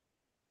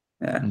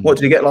 Yeah. What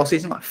did he get last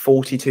season? Like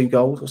 42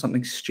 goals or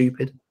something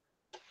stupid?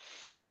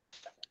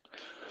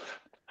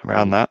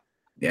 Around that.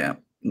 Yeah,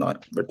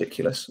 like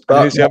ridiculous.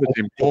 But who's the other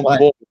team?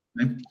 Bournemouth.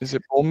 Is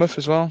it Bournemouth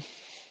as well?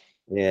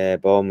 Yeah,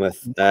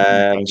 Bournemouth.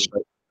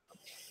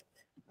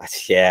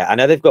 Yeah, I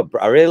know they've got.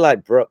 I really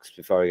like Brooks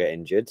before he got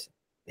injured.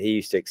 He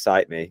used to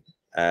excite me,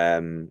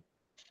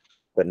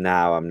 but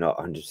now I'm not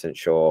 100%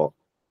 sure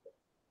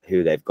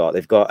who they've got.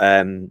 They've got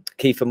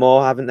Kiefer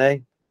Moore, haven't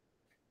they?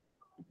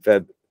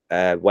 For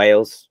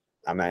Wales.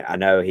 I mean, I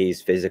know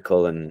he's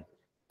physical and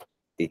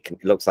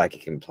looks like he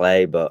can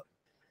play, but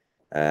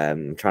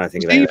I'm trying to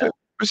think of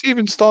was he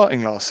even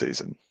starting last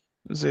season?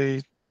 Was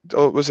he,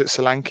 or was it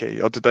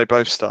Solanke, or did they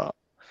both start?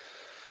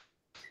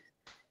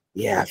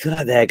 Yeah, I feel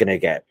like they're going to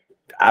get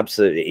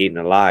absolutely eaten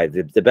alive.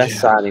 The best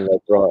signing they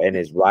brought in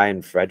is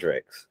Ryan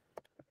Fredericks.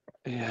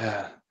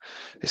 Yeah,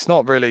 it's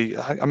not really.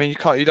 I mean,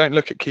 you don't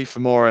look at Kiefer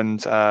Moore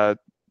and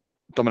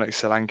Dominic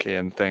Solanke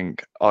and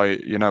think,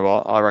 you know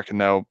what? I reckon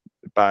they'll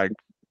bag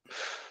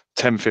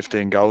 10,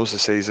 15 goals a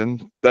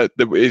season. That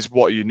is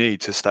what you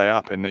need to stay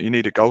up, and you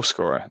need a goal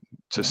scorer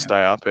to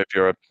stay up if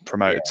you're a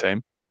promoted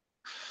team.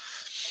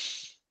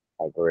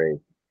 I agree.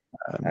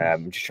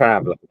 I'm just trying to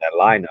have a look at their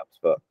lineups,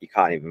 but you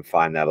can't even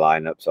find their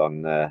lineups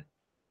on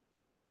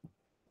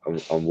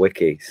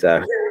Wiki,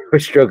 so we're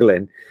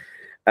struggling.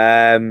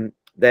 They're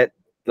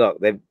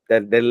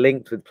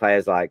linked with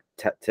players like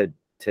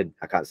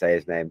I can't say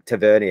his name,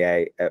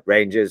 Tavernier at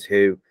Rangers,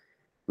 who,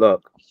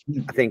 look,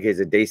 I think he's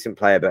a decent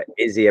player, but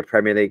is he a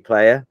Premier League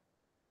player?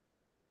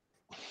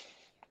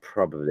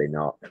 Probably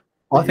not.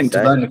 I think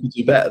Tavernier could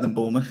do better than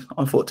Bournemouth.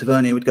 I thought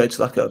Tavernier would go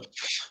to like a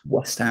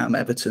West Ham,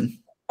 Everton.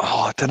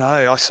 Oh, I don't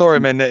know. I saw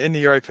him in the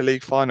Europa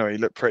League final. He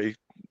looked pretty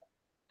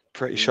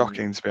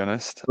shocking, to be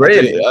honest.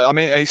 Really? I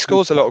mean, he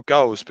scores a lot of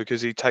goals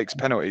because he takes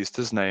penalties,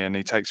 doesn't he? And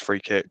he takes free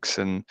kicks.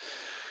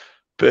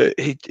 But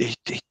he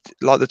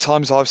like the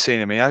times I've seen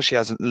him, he actually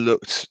hasn't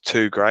looked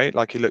too great.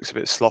 Like he looks a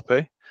bit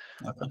sloppy.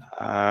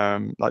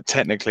 Okay. Like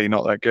technically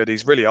not that good.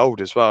 He's really old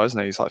as well, isn't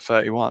he? He's like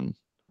 31,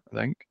 I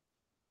think.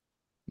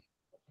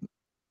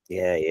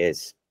 Yeah, he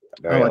is.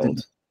 Very old. I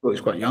thought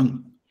he's quite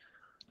young.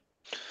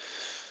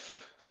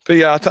 But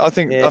yeah, I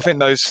think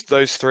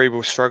those three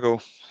will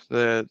struggle.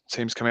 The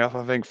teams coming up,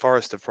 I think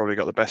Forest have probably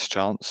got the best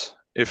chance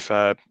if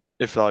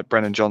like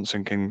Brennan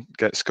Johnson can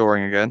get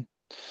scoring again.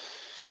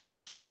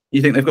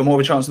 You think they've got more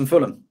of a chance than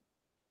Fulham?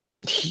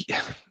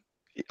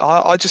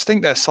 I just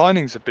think their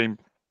signings have been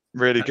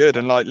really good,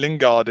 and like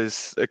Lingard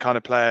is a kind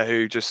of player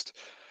who just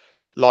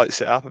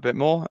lights it up a bit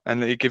more,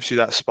 and he gives you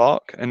that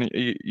spark, and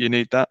you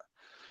need that.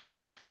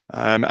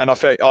 And I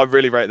think I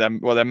really rate them.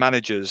 Well, their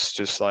managers,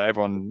 just like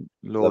everyone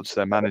lauds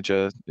their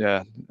manager.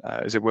 Yeah,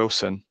 is it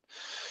Wilson?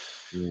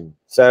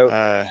 So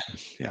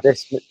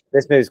this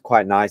moves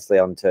quite nicely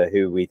onto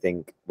who we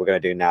think we're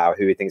going to do now.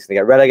 Who we think is going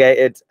to get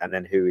relegated, and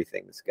then who we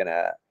think is going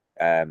to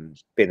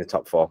be in the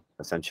top four,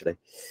 essentially.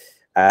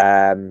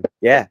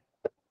 Yeah,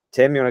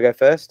 Tim, you want to go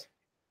first?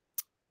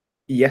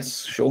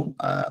 Yes, sure.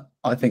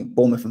 I think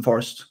Bournemouth and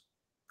Forest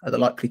are the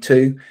likely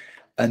two,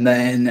 and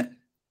then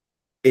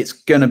it's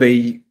going to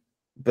be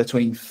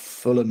between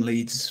Fulham,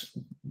 Leeds,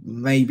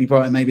 maybe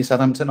Brighton, maybe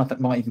Southampton. I think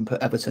might even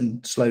put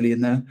Everton slowly in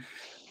there.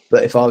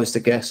 But if I was to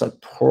guess,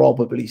 I'd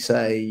probably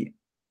say,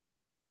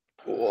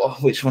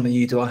 which one of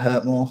you do I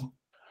hurt more?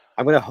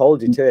 I'm going to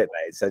hold you to it,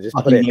 mate. So just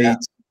put it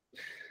Leeds.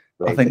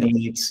 I think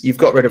Leeds. You've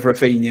got rid of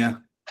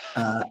Rafinha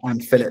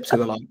and Phillips,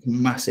 who are like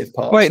massive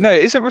parts. Wait, no,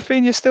 isn't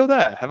Rafinha still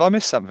there? Have I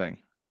missed something?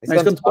 No,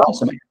 he's gone to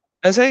Barcelona.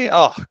 Is he?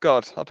 Oh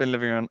God, I've been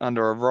living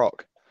under a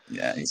rock.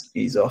 Yeah,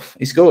 he's off.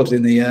 He scored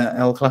in the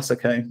El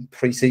Clasico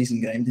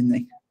pre-season game, didn't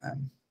he?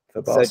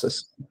 For Barca.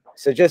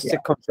 So just to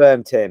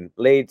confirm, Tim,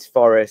 Leeds,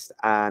 Forest,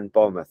 and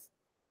Bournemouth.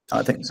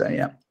 I think so.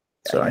 Yeah.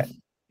 Sorry.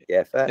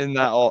 Yeah, fair. In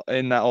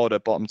that order,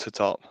 bottom to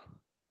top.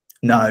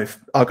 No,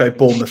 I'll go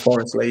Bournemouth,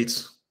 Forest,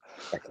 Leeds.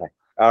 Okay.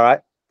 All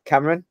right,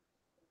 Cameron.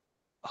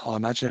 Oh,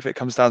 imagine if it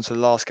comes down to the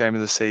last game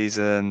of the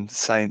season,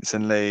 Saints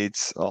and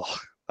Leeds. Oh,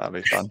 that'd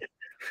be fun.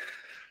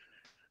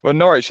 Well,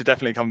 Norwich should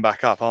definitely come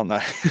back up, aren't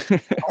they?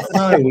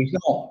 No,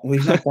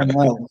 we've not done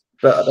well.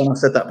 But then I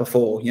said that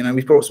before. You know,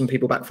 we've brought some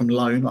people back from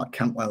loan, like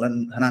Cantwell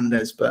and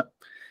Hernandez, but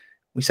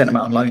we sent them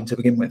out on loan to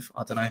begin with.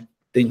 I don't know.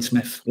 Dean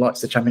Smith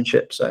likes the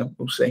Championship, so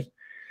we'll see.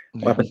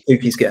 What happens?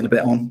 Dukey's getting a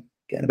bit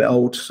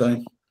old,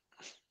 so.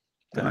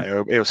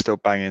 No, he'll still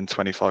bang in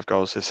 25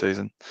 goals this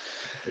season.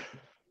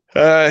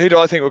 Who do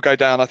I think will go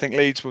down? I think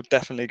Leeds will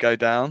definitely go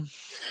down.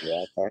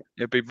 Yeah, okay.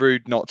 It'd be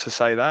rude not to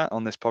say that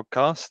on this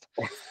podcast.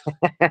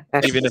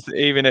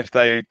 even if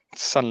they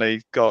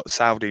suddenly got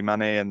Saudi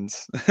money and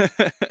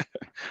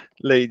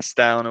Leeds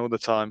down all the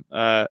time.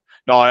 No,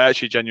 I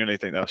actually genuinely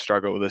think they'll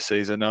struggle this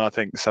season, and I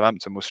think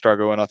Southampton will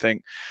struggle, and I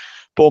think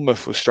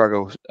Bournemouth will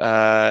struggle,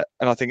 and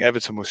I think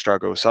Everton will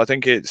struggle. So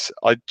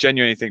I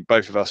genuinely think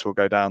both of us will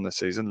go down this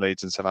season,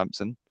 Leeds and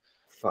Southampton.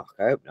 Fuck,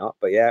 I hope not.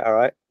 But yeah, all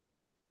right.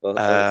 Well,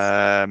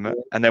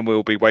 and then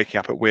we'll be waking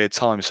up at weird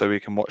times so we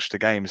can watch the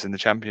games in the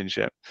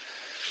Championship.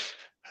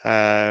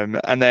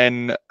 And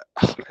then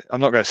I'm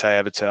not going to say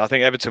Everton. I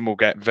think Everton will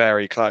get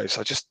very close.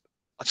 I just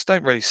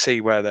don't really see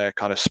where their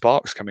kind of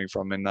sparks coming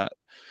from in that.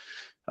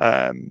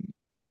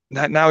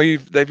 Now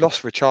they've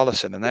lost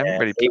Richarlison and they haven't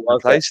really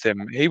replaced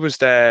him. He was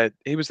their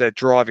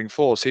driving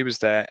force. He was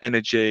their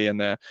energy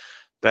and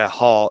their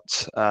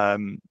heart.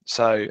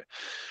 So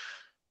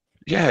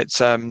yeah,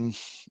 it's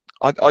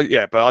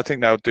but I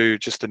think they'll do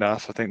just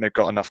enough. I think they've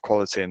got enough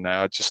quality in there.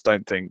 I just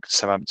don't think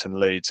Southampton,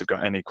 Leeds have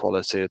got any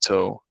quality at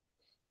all.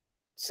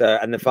 So,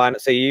 and the final.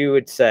 So you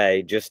would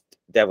say, just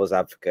devil's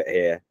advocate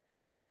here,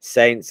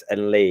 Saints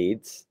and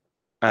Leeds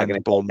are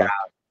going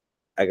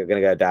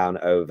to go down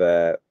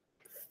over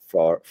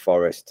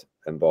Forest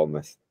and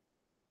Bournemouth.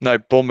 No,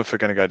 Bournemouth are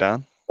going to go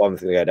down.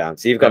 Bournemouth are going to go down.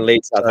 So you've got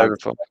Leeds,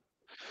 Southampton.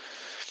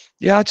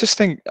 Yeah, I just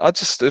think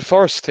the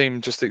Forest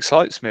team just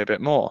excites me a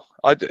bit more.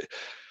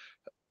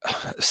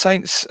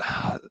 Saints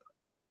are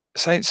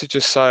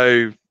just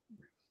so.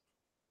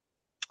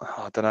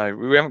 I don't know.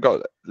 We haven't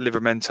got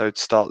Livramento to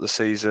start the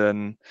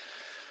season.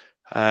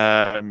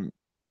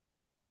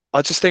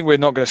 I just think we're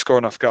not going to score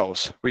enough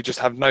goals. We just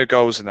have no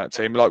goals in that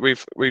team. Like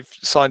we've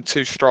signed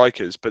 2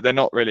 strikers, but they're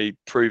not really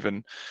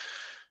proven.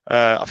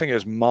 I think it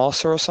was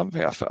Marsa or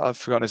something. I've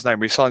forgotten his name.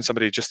 We signed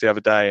somebody just the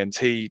other day, and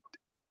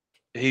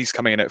he's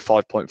coming in at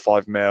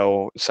 5.5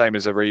 mil, same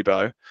as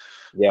Aribo.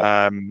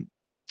 Yeah.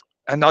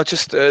 And I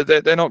just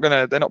they're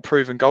not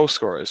proven goal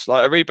scorers.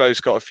 Like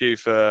Aribo's got a few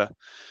for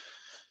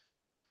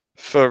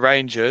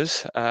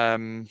Rangers,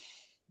 but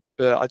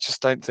I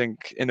just don't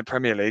think in the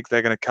Premier League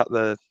they're going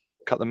to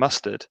cut the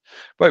mustard.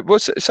 Wait,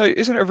 so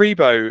isn't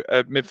Aribo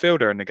a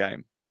midfielder in the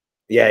game?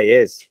 Yeah, he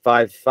is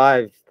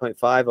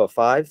 5.5 or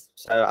 5.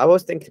 So I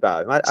was thinking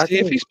about him. I think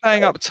if he's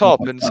playing up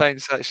top and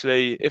Saints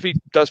actually, if he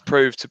does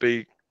prove to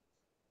be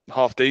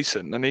half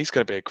decent, then he's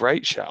going to be a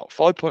great shout.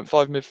 5.5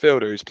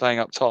 midfielder who's playing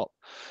up top.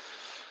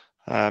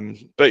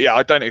 But yeah,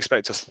 I don't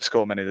expect us to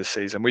score many this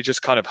season. We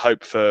just kind of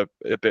hope for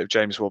a bit of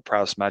James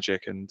Ward-Prowse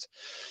magic, and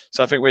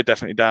so I think we're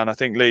definitely down. I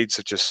think Leeds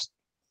are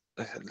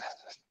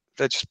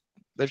they've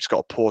just got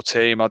a poor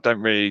team. I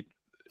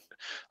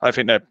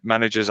think their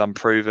manager's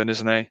unproven,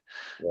 isn't he?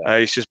 Yeah.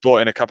 He's just brought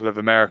in a couple of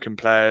American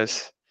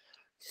players.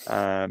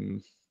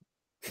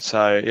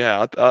 So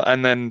yeah,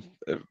 and then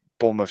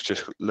Bournemouth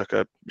just look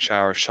a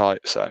shower of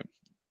shite. So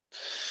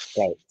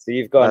okay, so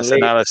you've got Leeds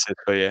analysis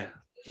for you.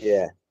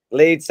 Yeah.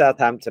 Leeds,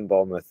 Southampton,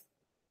 Bournemouth.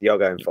 You're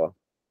going for?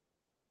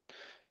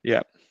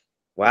 Yeah.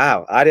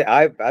 Wow.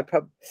 I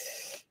probably.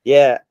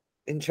 Yeah.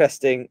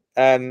 Interesting.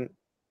 I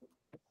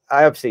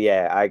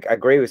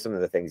agree with some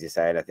of the things you're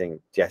saying. I think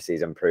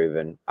Jesse's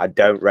unproven. I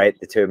don't rate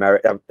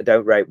I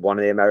don't rate one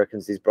of the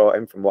Americans he's brought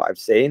in from what I've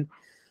seen,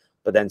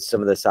 but then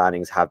some of the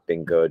signings have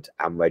been good,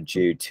 and we're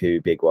due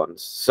 2 big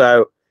ones.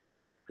 So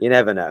you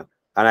never know.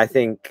 And I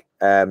think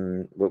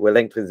we're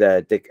linked with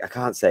Dick. I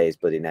can't say his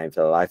bloody name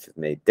for the life of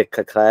me. Dick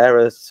Leclerc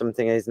or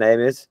something his name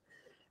is.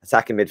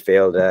 Attacking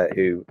midfielder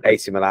who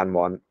AC Milan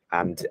want,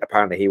 and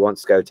apparently he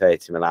wants to go to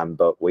AC Milan,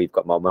 but we've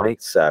got more money,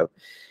 so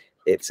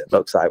it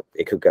looks like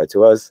it could go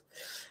to us.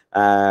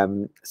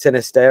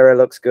 Sinistera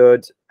looks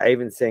good. I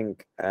even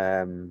think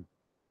the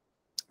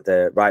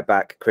right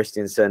back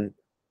Christensen,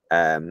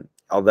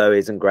 although he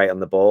isn't great on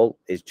the ball,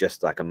 is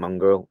just like a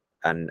mongrel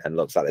and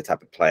looks like the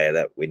type of player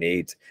that we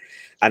need.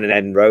 And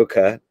then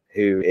Roca,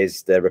 who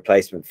is the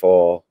replacement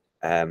for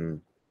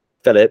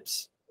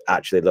Phillips,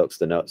 actually looks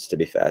the nuts, to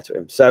be fair to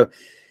him. So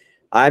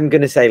I'm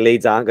going to say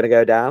Leeds aren't going to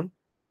go down.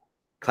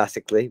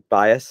 Classically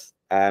bias.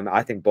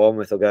 I think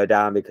Bournemouth will go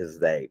down because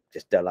they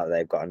just don't like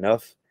they've got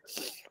enough.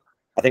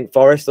 I think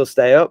Forest will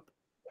stay up.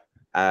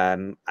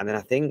 And then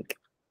I think,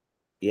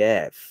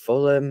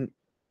 Fulham.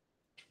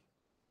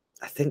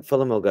 I think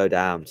Fulham will go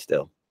down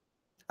still.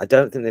 I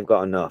don't think they've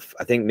got enough.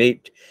 I think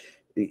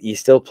you're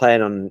still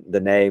playing on the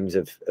names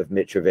of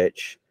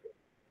Mitrovic.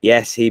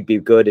 Yes, he'd be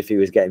good if he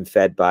was getting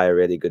fed by a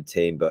really good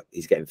team, but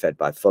he's getting fed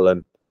by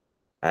Fulham.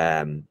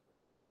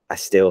 I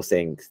still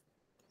think,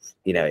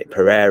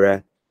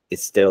 Pereira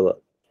is still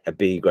a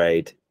B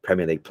grade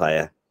Premier League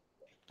player.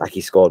 Like,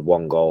 he scored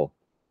 1 goal.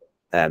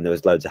 There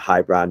was loads of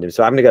hype around him.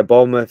 So I'm going to go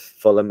Bournemouth,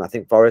 Fulham. I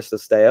think Forest will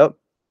stay up.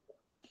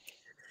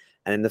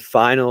 And in the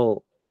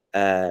final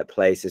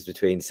place is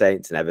between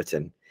Saints and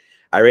Everton.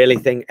 I really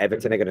think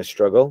Everton are going to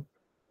struggle,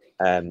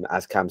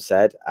 as Cam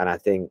said. And I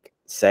think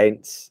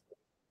Saints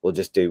will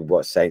just do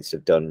what Saints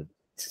have done.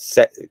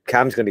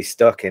 Cam's going to be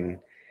stuck in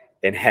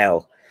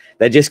hell.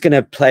 They're just going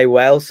to play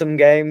well some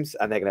games,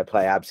 and they're going to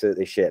play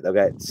absolutely shit. They'll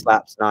get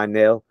slapped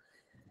 9-0.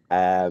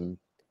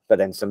 But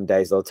then some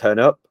days they'll turn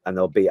up and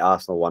they'll beat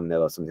Arsenal 1-0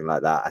 or something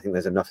like that. I think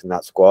there's enough in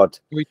that squad.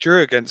 We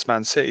drew against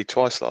Man City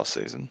twice last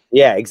season.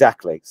 Yeah,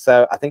 exactly.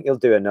 So I think you'll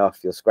do enough.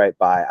 You'll scrape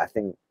by. I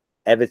think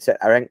Everton,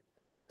 I think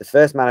the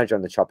first manager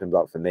on the chopping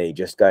block for me,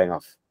 just going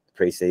off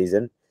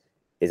pre-season,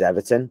 is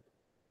Everton.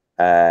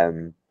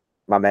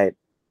 My mate,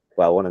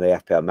 one of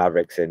the FPL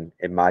Mavericks in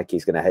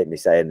Mikey's going to hate me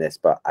saying this,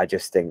 but I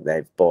just think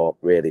they've bought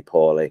really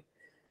poorly.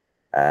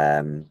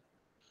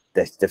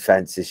 This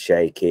defense is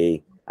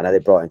shaky. I know they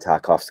brought in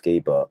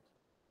Tarkowski, but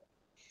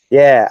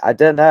yeah, I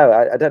don't know.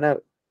 I don't know.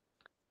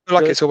 I feel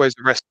like it's always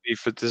a recipe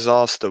for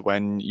disaster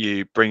when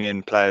you bring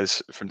in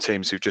players from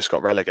teams who've just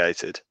got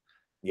relegated.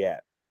 Yeah.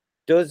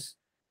 Does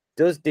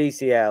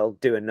DCL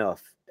do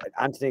enough?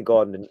 Anthony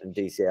Gordon and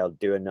DCL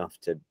do enough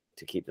to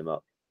keep them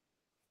up?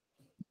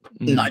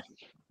 No.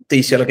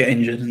 DCL will get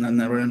injured and then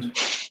they're ruined.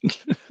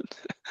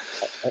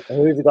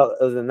 Who have you got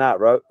other than that?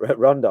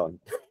 Rondon?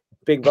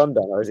 Big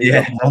Rondon? Or is he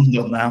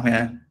Rondon now,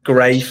 yeah.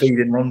 Gray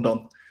feeding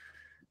Rondon.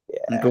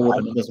 And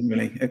Gordon doesn't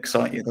really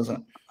excite you, does it?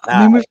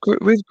 I mean,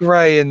 with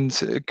Gray,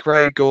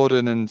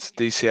 Gordon, and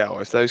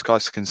DCL, if those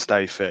guys can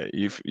stay fit,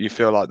 you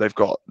feel like they've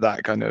got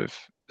that kind of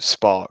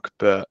spark.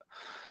 But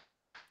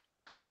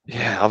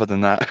yeah, other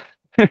than that,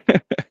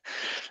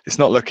 it's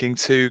not looking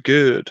too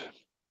good.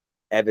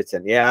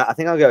 Everton, yeah, I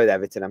think I'll go with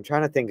Everton. I'm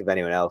trying to think of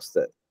anyone else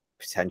that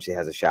potentially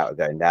has a shout of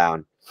going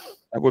down.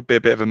 That would be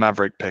a bit of a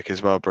Maverick pick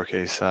as well,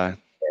 Brookie. So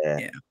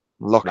yeah.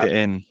 Lock it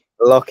in.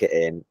 Lock it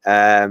in.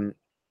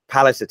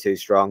 Palace are too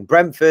strong.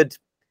 Brentford,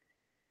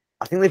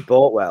 I think they've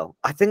bought well.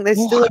 I think they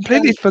still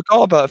completely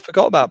forgot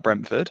about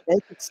Brentford. They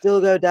could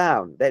still go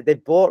down. They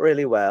bought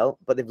really well,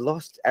 but they've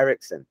lost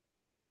Eriksen.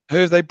 Who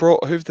have they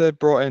brought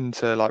in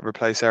to like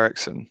replace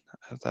Eriksen?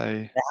 Have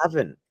they? They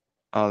haven't.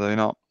 Are they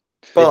not?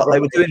 But they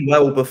were doing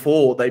well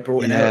before they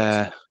brought in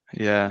Eriksen.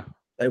 Yeah.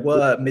 They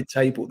were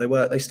mid-table. They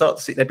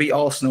beat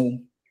Arsenal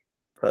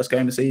first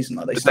game of the season.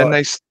 Like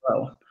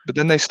but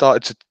then they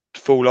started to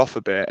fall off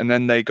a bit, and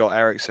then they got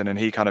Eriksen, and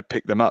he kind of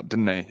picked them up,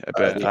 didn't he? A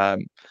bit. Yeah.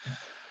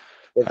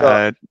 They've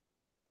got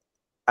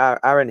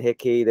Aaron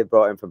Hickey. They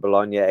brought him from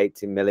Bologna,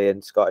 18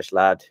 million, Scottish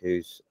lad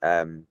who's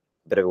a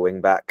bit of a wing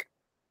back,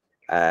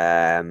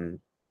 and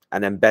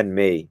then Ben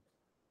Mee.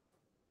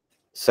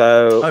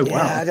 So,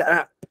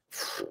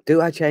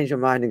 do I change my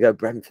mind and go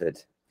Brentford?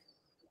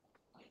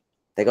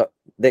 They've got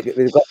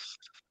the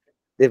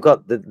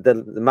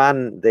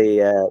man,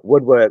 the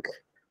woodwork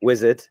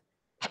wizard.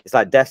 It's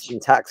like deaths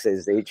and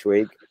taxes each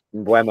week.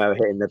 Mbeumo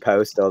hitting the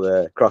post or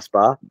the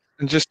crossbar.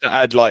 And just to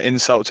add like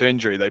insult to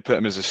injury, they put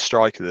him as a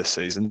striker this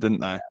season,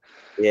 didn't they?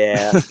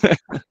 Yeah.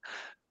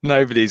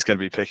 Nobody's going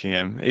to be picking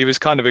him. He was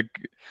kind of a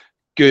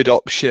good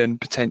option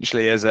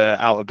potentially as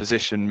a out of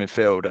position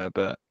midfielder,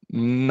 but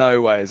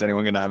no way is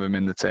anyone going to have him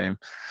in the team.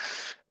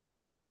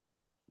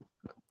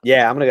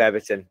 Yeah, I'm going to go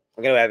Everton.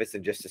 I'm going to go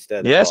Everton just to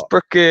stir the pot.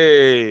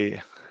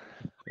 Brookie.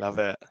 Love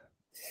it.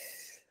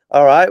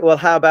 All right. Well,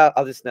 how about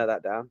I'll just note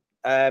that down.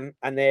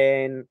 And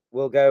then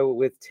we'll go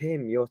with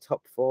Tim, your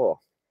top four.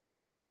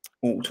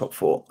 All top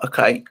four.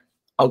 Okay.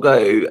 I'll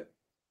go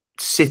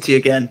City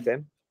again.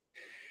 Tim?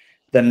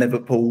 Then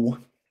Liverpool.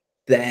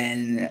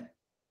 Then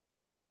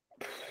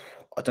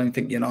I don't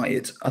think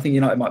United. I think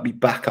United might be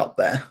back up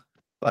there.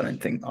 But I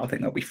think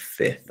they'll be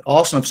fifth.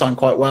 Arsenal have signed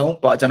quite well,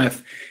 but I don't know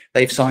if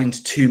they've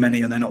signed too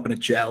many and they're not going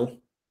to gel.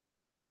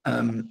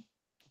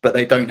 But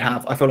they don't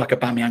have. I feel like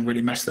Aubameyang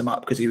really messed them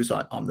up because he was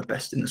like, "I'm the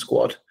best in the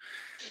squad."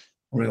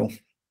 Real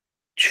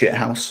shit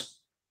house.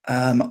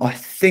 I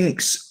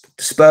think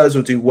Spurs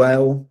will do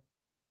well.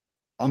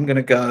 I'm going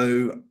to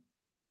go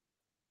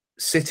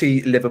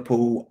City,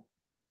 Liverpool,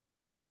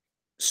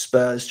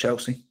 Spurs,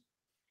 Chelsea.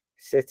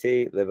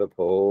 City,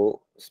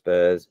 Liverpool,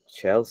 Spurs,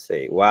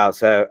 Chelsea. Wow.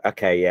 So,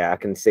 okay, yeah, I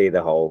can see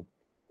the whole.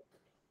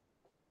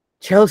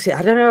 Chelsea,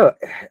 I don't know.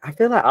 I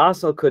feel like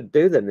Arsenal could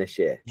do them this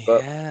year.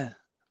 But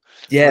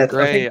yeah,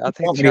 I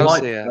think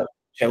Chelsea.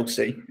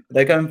 Chelsea.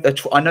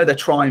 I know they're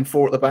trying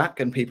 4 at the back,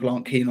 and people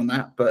aren't keen on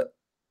that. But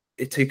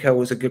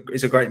Tuchel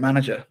is a great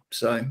manager.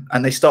 So,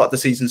 and they started the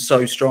season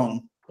so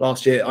strong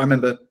last year. I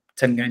remember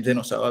 10 games in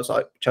or so, I was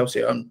like,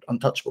 Chelsea are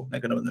untouchable. They're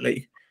going to win the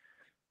league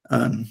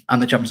and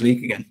the Champions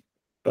League again.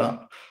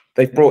 But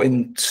they've brought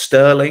in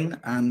Sterling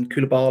and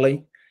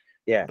Koulibaly.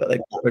 Yeah. But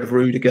they've got rid of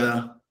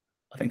Rudiger.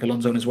 I think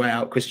Alonso on his way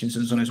out.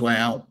 Christensen's on his way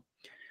out.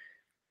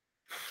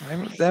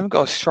 They haven't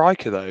got a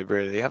striker though,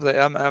 really, have they?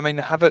 I mean,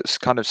 Havertz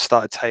kind of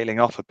started tailing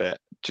off a bit.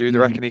 Do you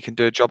reckon he can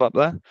do a job up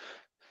there?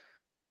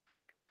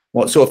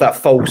 What sort of that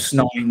false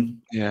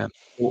 9? Yeah.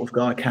 Sort of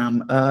guy,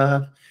 Cam.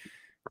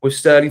 With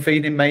Sterling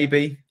feeding,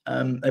 maybe.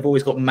 They've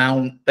always got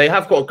Mount. They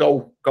have got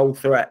a goal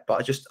threat, but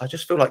I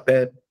just feel like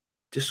they're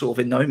just sort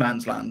of in no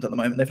man's land at the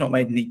moment. They've not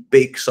made any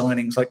big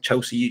signings like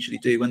Chelsea usually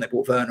do when they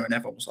bought Werner, and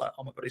everyone was like,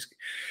 "Oh my god, he's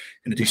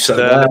going to do so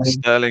well."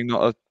 Sterling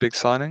not a big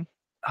signing.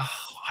 Oh,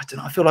 I don't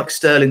know. I feel like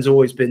Sterling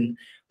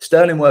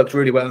worked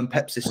really well in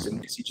Pep's system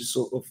because he just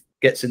sort of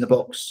gets in the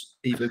box,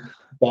 either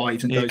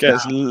dives and goes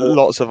gets down,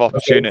 lots of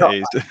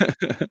opportunities.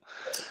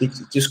 He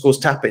just scores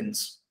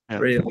tap-ins,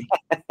 really.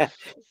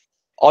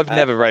 I've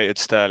never rated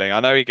Sterling. I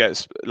know he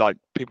gets, like,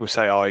 people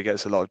say, oh, he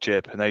gets a lot of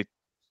jib, and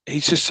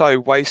he's just so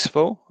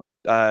wasteful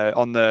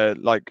on the,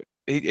 like,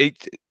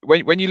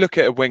 when you look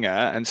at a winger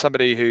and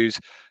somebody who's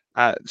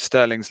at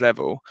Sterling's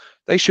level,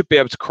 they should be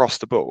able to cross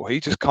the ball.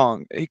 He just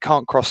can't. He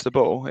can't cross the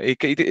ball.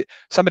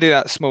 Somebody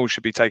that small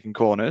should be taking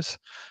corners.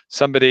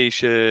 Somebody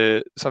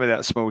that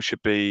small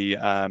should be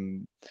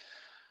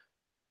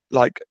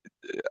like.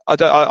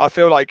 I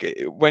feel like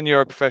when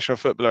you're a professional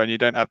footballer and you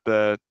don't have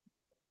the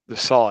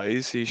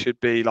size, you should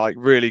be like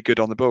really good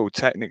on the ball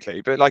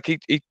technically. But like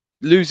he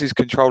loses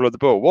control of the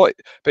ball. But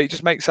he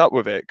just makes up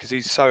with it because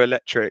he's so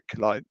electric.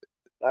 Like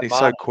he's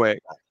so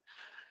quick.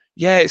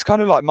 Yeah, it's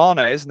kind of like Mane,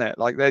 isn't it?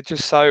 Like they're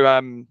just so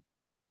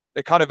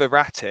they're kind of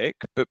erratic,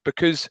 but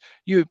because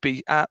you would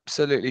be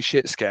absolutely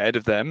shit scared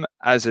of them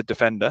as a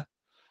defender.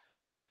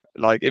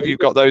 Like if you've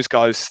got those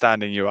guys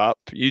standing you up,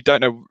 you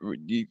don't know,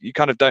 you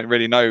kind of don't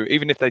really know.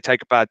 Even if they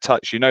take a bad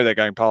touch, you know they're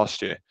going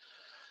past you.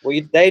 Well,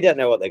 they don't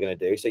know what they're going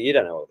to do, so you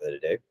don't know what they're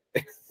going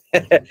to do.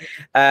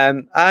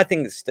 I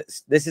think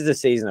this is a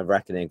season of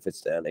reckoning for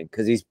Sterling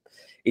because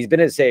he's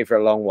been at City for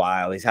a long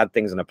while. He's had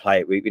things on a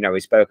plate. We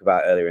spoke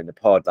about earlier in the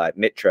pod, like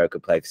Mitro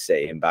could play for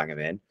City and bang him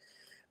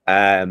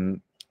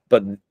in.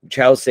 But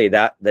Chelsea,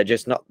 they're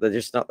just not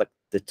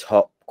the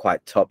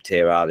top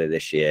tier, are they,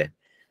 this year?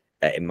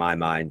 In my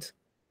mind,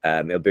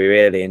 it'll be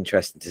really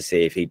interesting to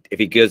see if he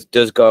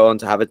does go on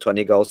to have a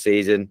 20-goal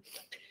season,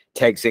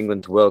 takes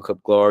England to World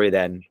Cup glory.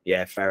 Then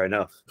yeah, fair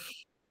enough.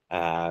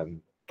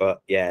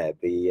 But yeah,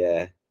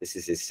 this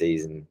is his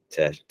season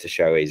to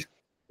show he's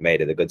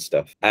made of the good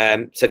stuff.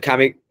 So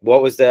Cammy,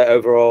 what was the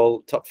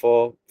overall top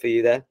 4 for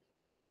you there?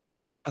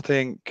 I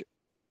think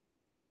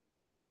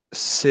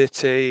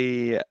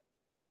City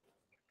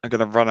are going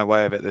to run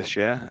away with it this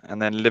year,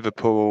 and then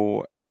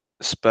Liverpool,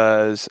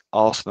 Spurs,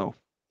 Arsenal.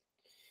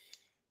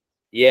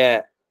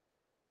 Yeah,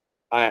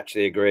 I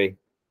actually agree.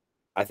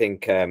 I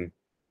think I'm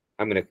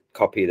going to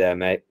copy there,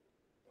 mate.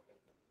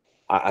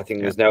 I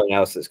think there's no one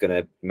else that's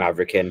going to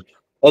maverick in,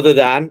 other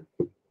than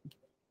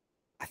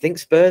I think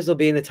Spurs will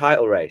be in the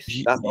title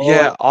race.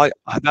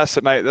 That's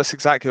it, mate. That's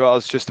exactly what I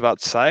was just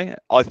about to say.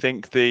 I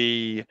think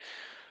the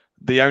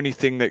only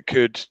thing that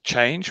could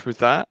change with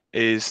that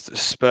is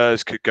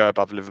Spurs could go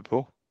above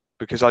Liverpool,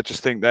 because I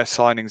just think their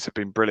signings have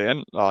been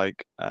brilliant.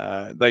 Like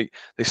they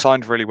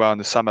signed really well in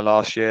the summer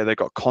last year. They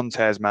got Conte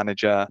as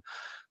manager.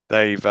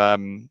 They're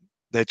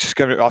just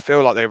going to. I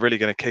feel like they're really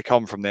going to kick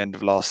on from the end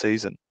of last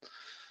season.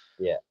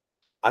 Yeah,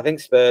 I think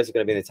Spurs are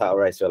going to be in the title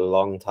race for a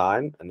long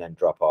time and then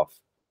drop off.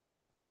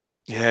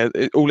 Yeah,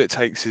 all it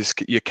takes is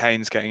your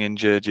Kane's getting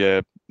injured,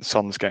 your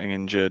Son's getting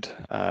injured.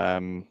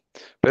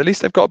 But at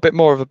least they've got a bit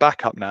more of a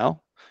backup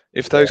now.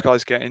 If those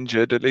guys get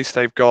injured, at least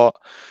they've got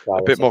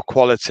a bit more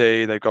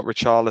quality. They've got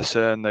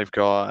Richarlison. They've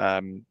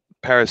got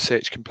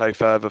Perisic can play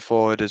further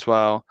forward as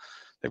well.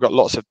 They've got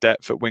lots of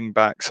depth at wing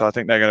back, so I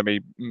think they're going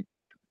to be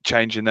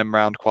changing them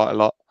around quite a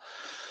lot,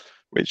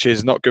 which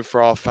is not good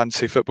for our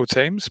fantasy football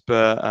teams.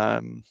 But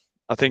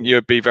I think you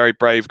would be very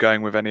brave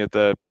going with any of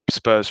the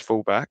Spurs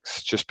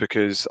fullbacks, just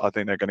because I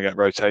think they're going to get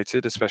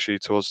rotated, especially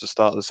towards the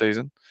start of the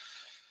season.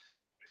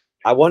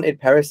 I wanted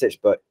Perisic,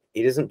 but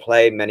he doesn't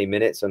play many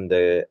minutes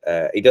under.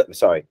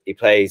 He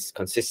plays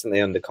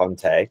consistently under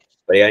Conte,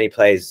 but he only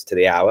plays to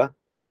the hour,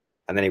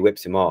 and then he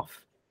whips him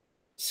off.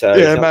 So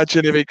yeah,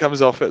 imagine if he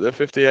comes off at the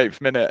 58th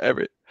minute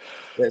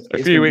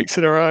a few weeks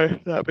in a row.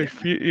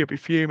 You'd be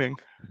fuming.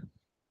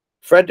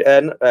 Fred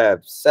and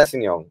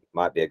Sessegnon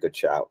might be a good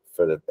shout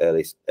for the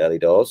early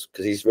doors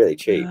because he's really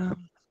cheap.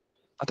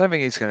 I don't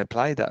think he's going to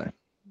play though.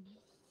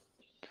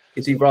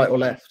 Is he right or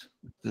left?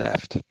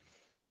 Left.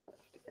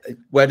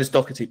 Where does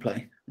Doherty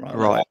play?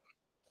 Right.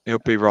 He'll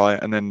be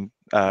right, and then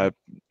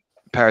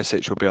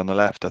Perisic will be on the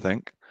left, I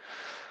think.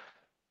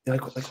 They've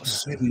got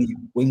so many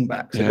wing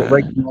backs. Yeah. They've got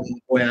Reguilon,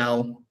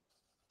 Royale,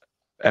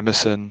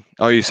 Emerson.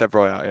 Oh, you said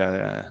Royale.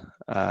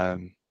 Yeah.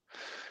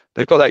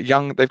 They've got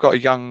a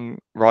young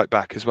right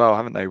back as well,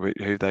 haven't they?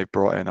 Who they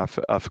brought in? I've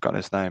forgotten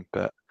his name,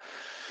 but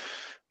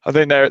I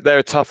think they're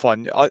a tough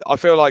one. I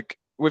feel like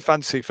with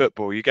fantasy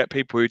football, you get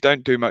people who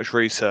don't do much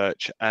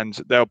research, and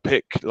they'll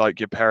pick like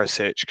your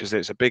Perisic because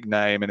it's a big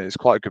name and it's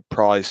quite a good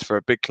price for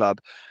a big club.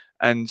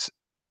 And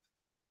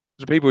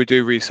the people who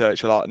do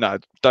research are like, no,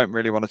 don't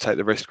really want to take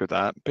the risk with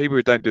that. People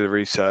who don't do the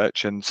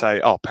research and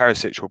say, oh,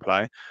 Perisic will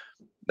play,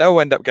 they'll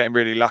end up getting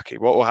really lucky.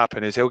 What will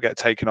happen is he'll get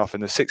taken off in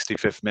the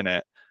 65th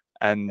minute,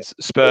 and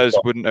Spurs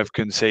wouldn't have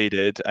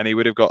conceded, and he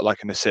would have got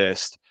like an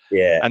assist.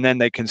 Yeah. And then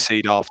they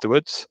concede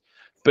afterwards.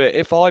 But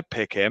if I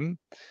pick him,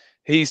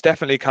 he's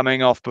definitely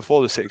coming off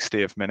before the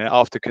 60th minute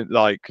after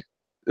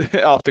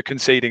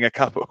conceding a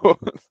couple.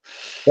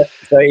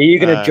 So are you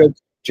going to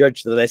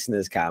judge the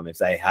listeners, Cam, if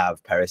they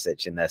have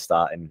Perisic in their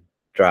starting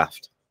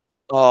draft?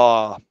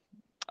 No,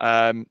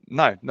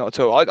 not at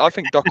all. I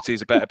think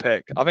Doherty's a better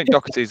pick. I think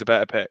Doherty's a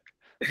better pick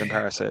than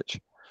Perisic.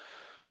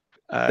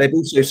 They've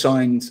also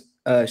signed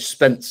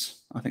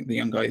Spence, I think the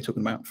young guy you're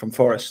talking about, from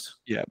Forest.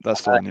 Yeah,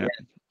 that's the one, yeah.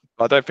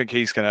 I don't think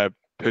he's going to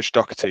push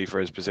Doherty for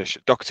his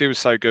position. Doherty was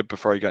so good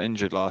before he got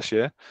injured last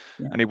year,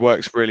 and he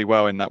works really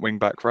well in that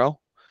wing-back role.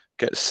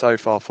 Gets so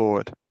far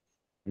forward.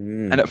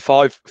 And at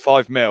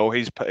 5 mil,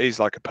 he's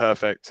like a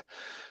perfect.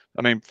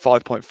 I mean,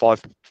 5.5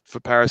 for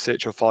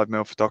Perisic or 5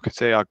 mil for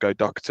Doherty. I'd go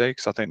Doherty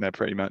because I think they're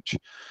pretty much.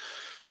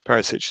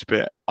 Perisic is a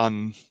bit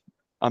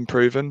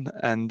unproven,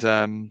 and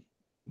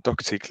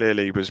Doherty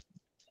clearly was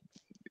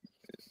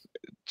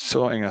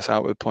sorting us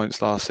out with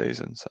points last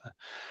season. So.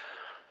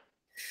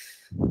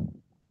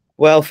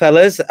 Well,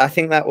 fellas, I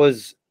think that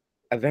was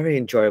a very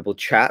enjoyable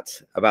chat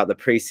about the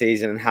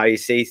preseason and how you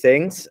see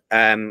things.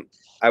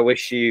 I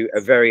wish you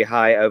a very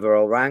high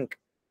overall rank.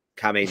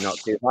 Cammy, not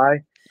too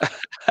high,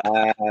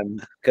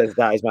 because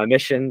that is my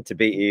mission, to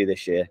beat you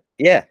this year.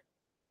 Yeah.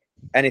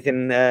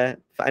 Anything?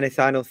 Any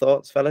final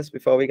thoughts, fellas,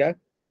 before we go?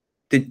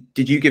 Did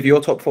you give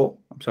your top 4?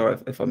 I'm sorry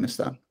if I missed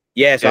that.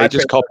 Yeah, so I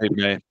just copied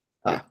me.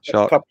 I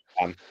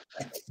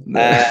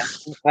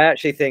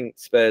actually think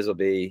Spurs will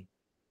be.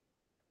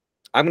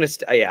 I'm gonna.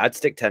 I'd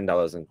stick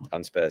 $10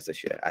 on Spurs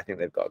this year. I think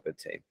they've got a good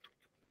team.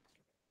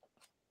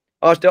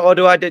 Or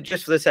do I do it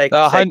just for the sake?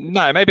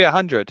 No, maybe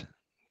 100.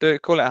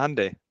 Call it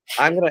 100.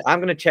 I'm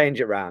gonna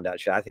change it round.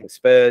 Actually, I think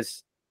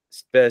Spurs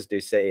do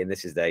City, and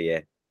this is their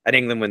year. And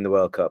England win the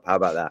World Cup. How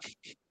about that?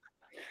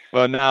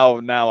 Well,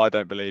 now I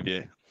don't believe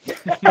you.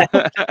 Don't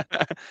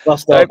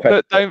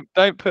put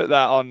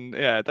that on.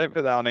 Yeah, don't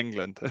put that on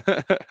England. Don't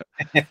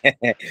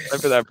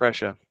put that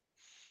pressure.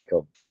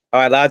 Cool. All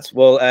right, lads.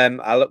 Well,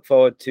 I look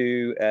forward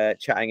to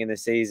chatting in the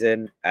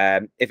season.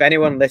 If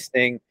anyone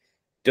listening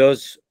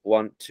does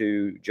want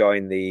to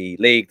join the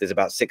league, there's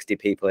about 60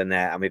 people in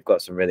there, and we've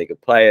got some really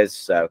good players.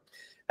 So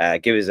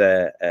give us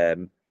a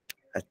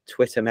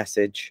Twitter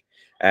message.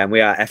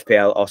 We are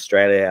FPL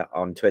Australia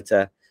on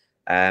Twitter.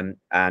 And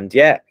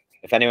yeah,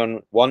 if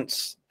anyone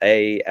wants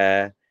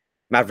a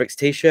Mavericks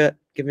t-shirt,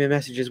 give me a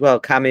message as well.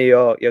 Cammy,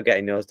 you're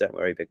getting yours. Don't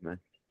worry, big man.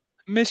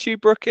 Miss you,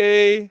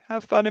 Brookie.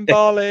 Have fun in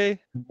Bali.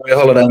 Great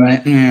holiday,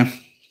 mate. Yeah.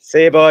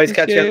 See you, boys.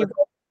 Catch you.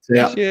 See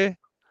ya. You.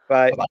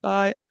 Bye.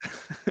 Bye.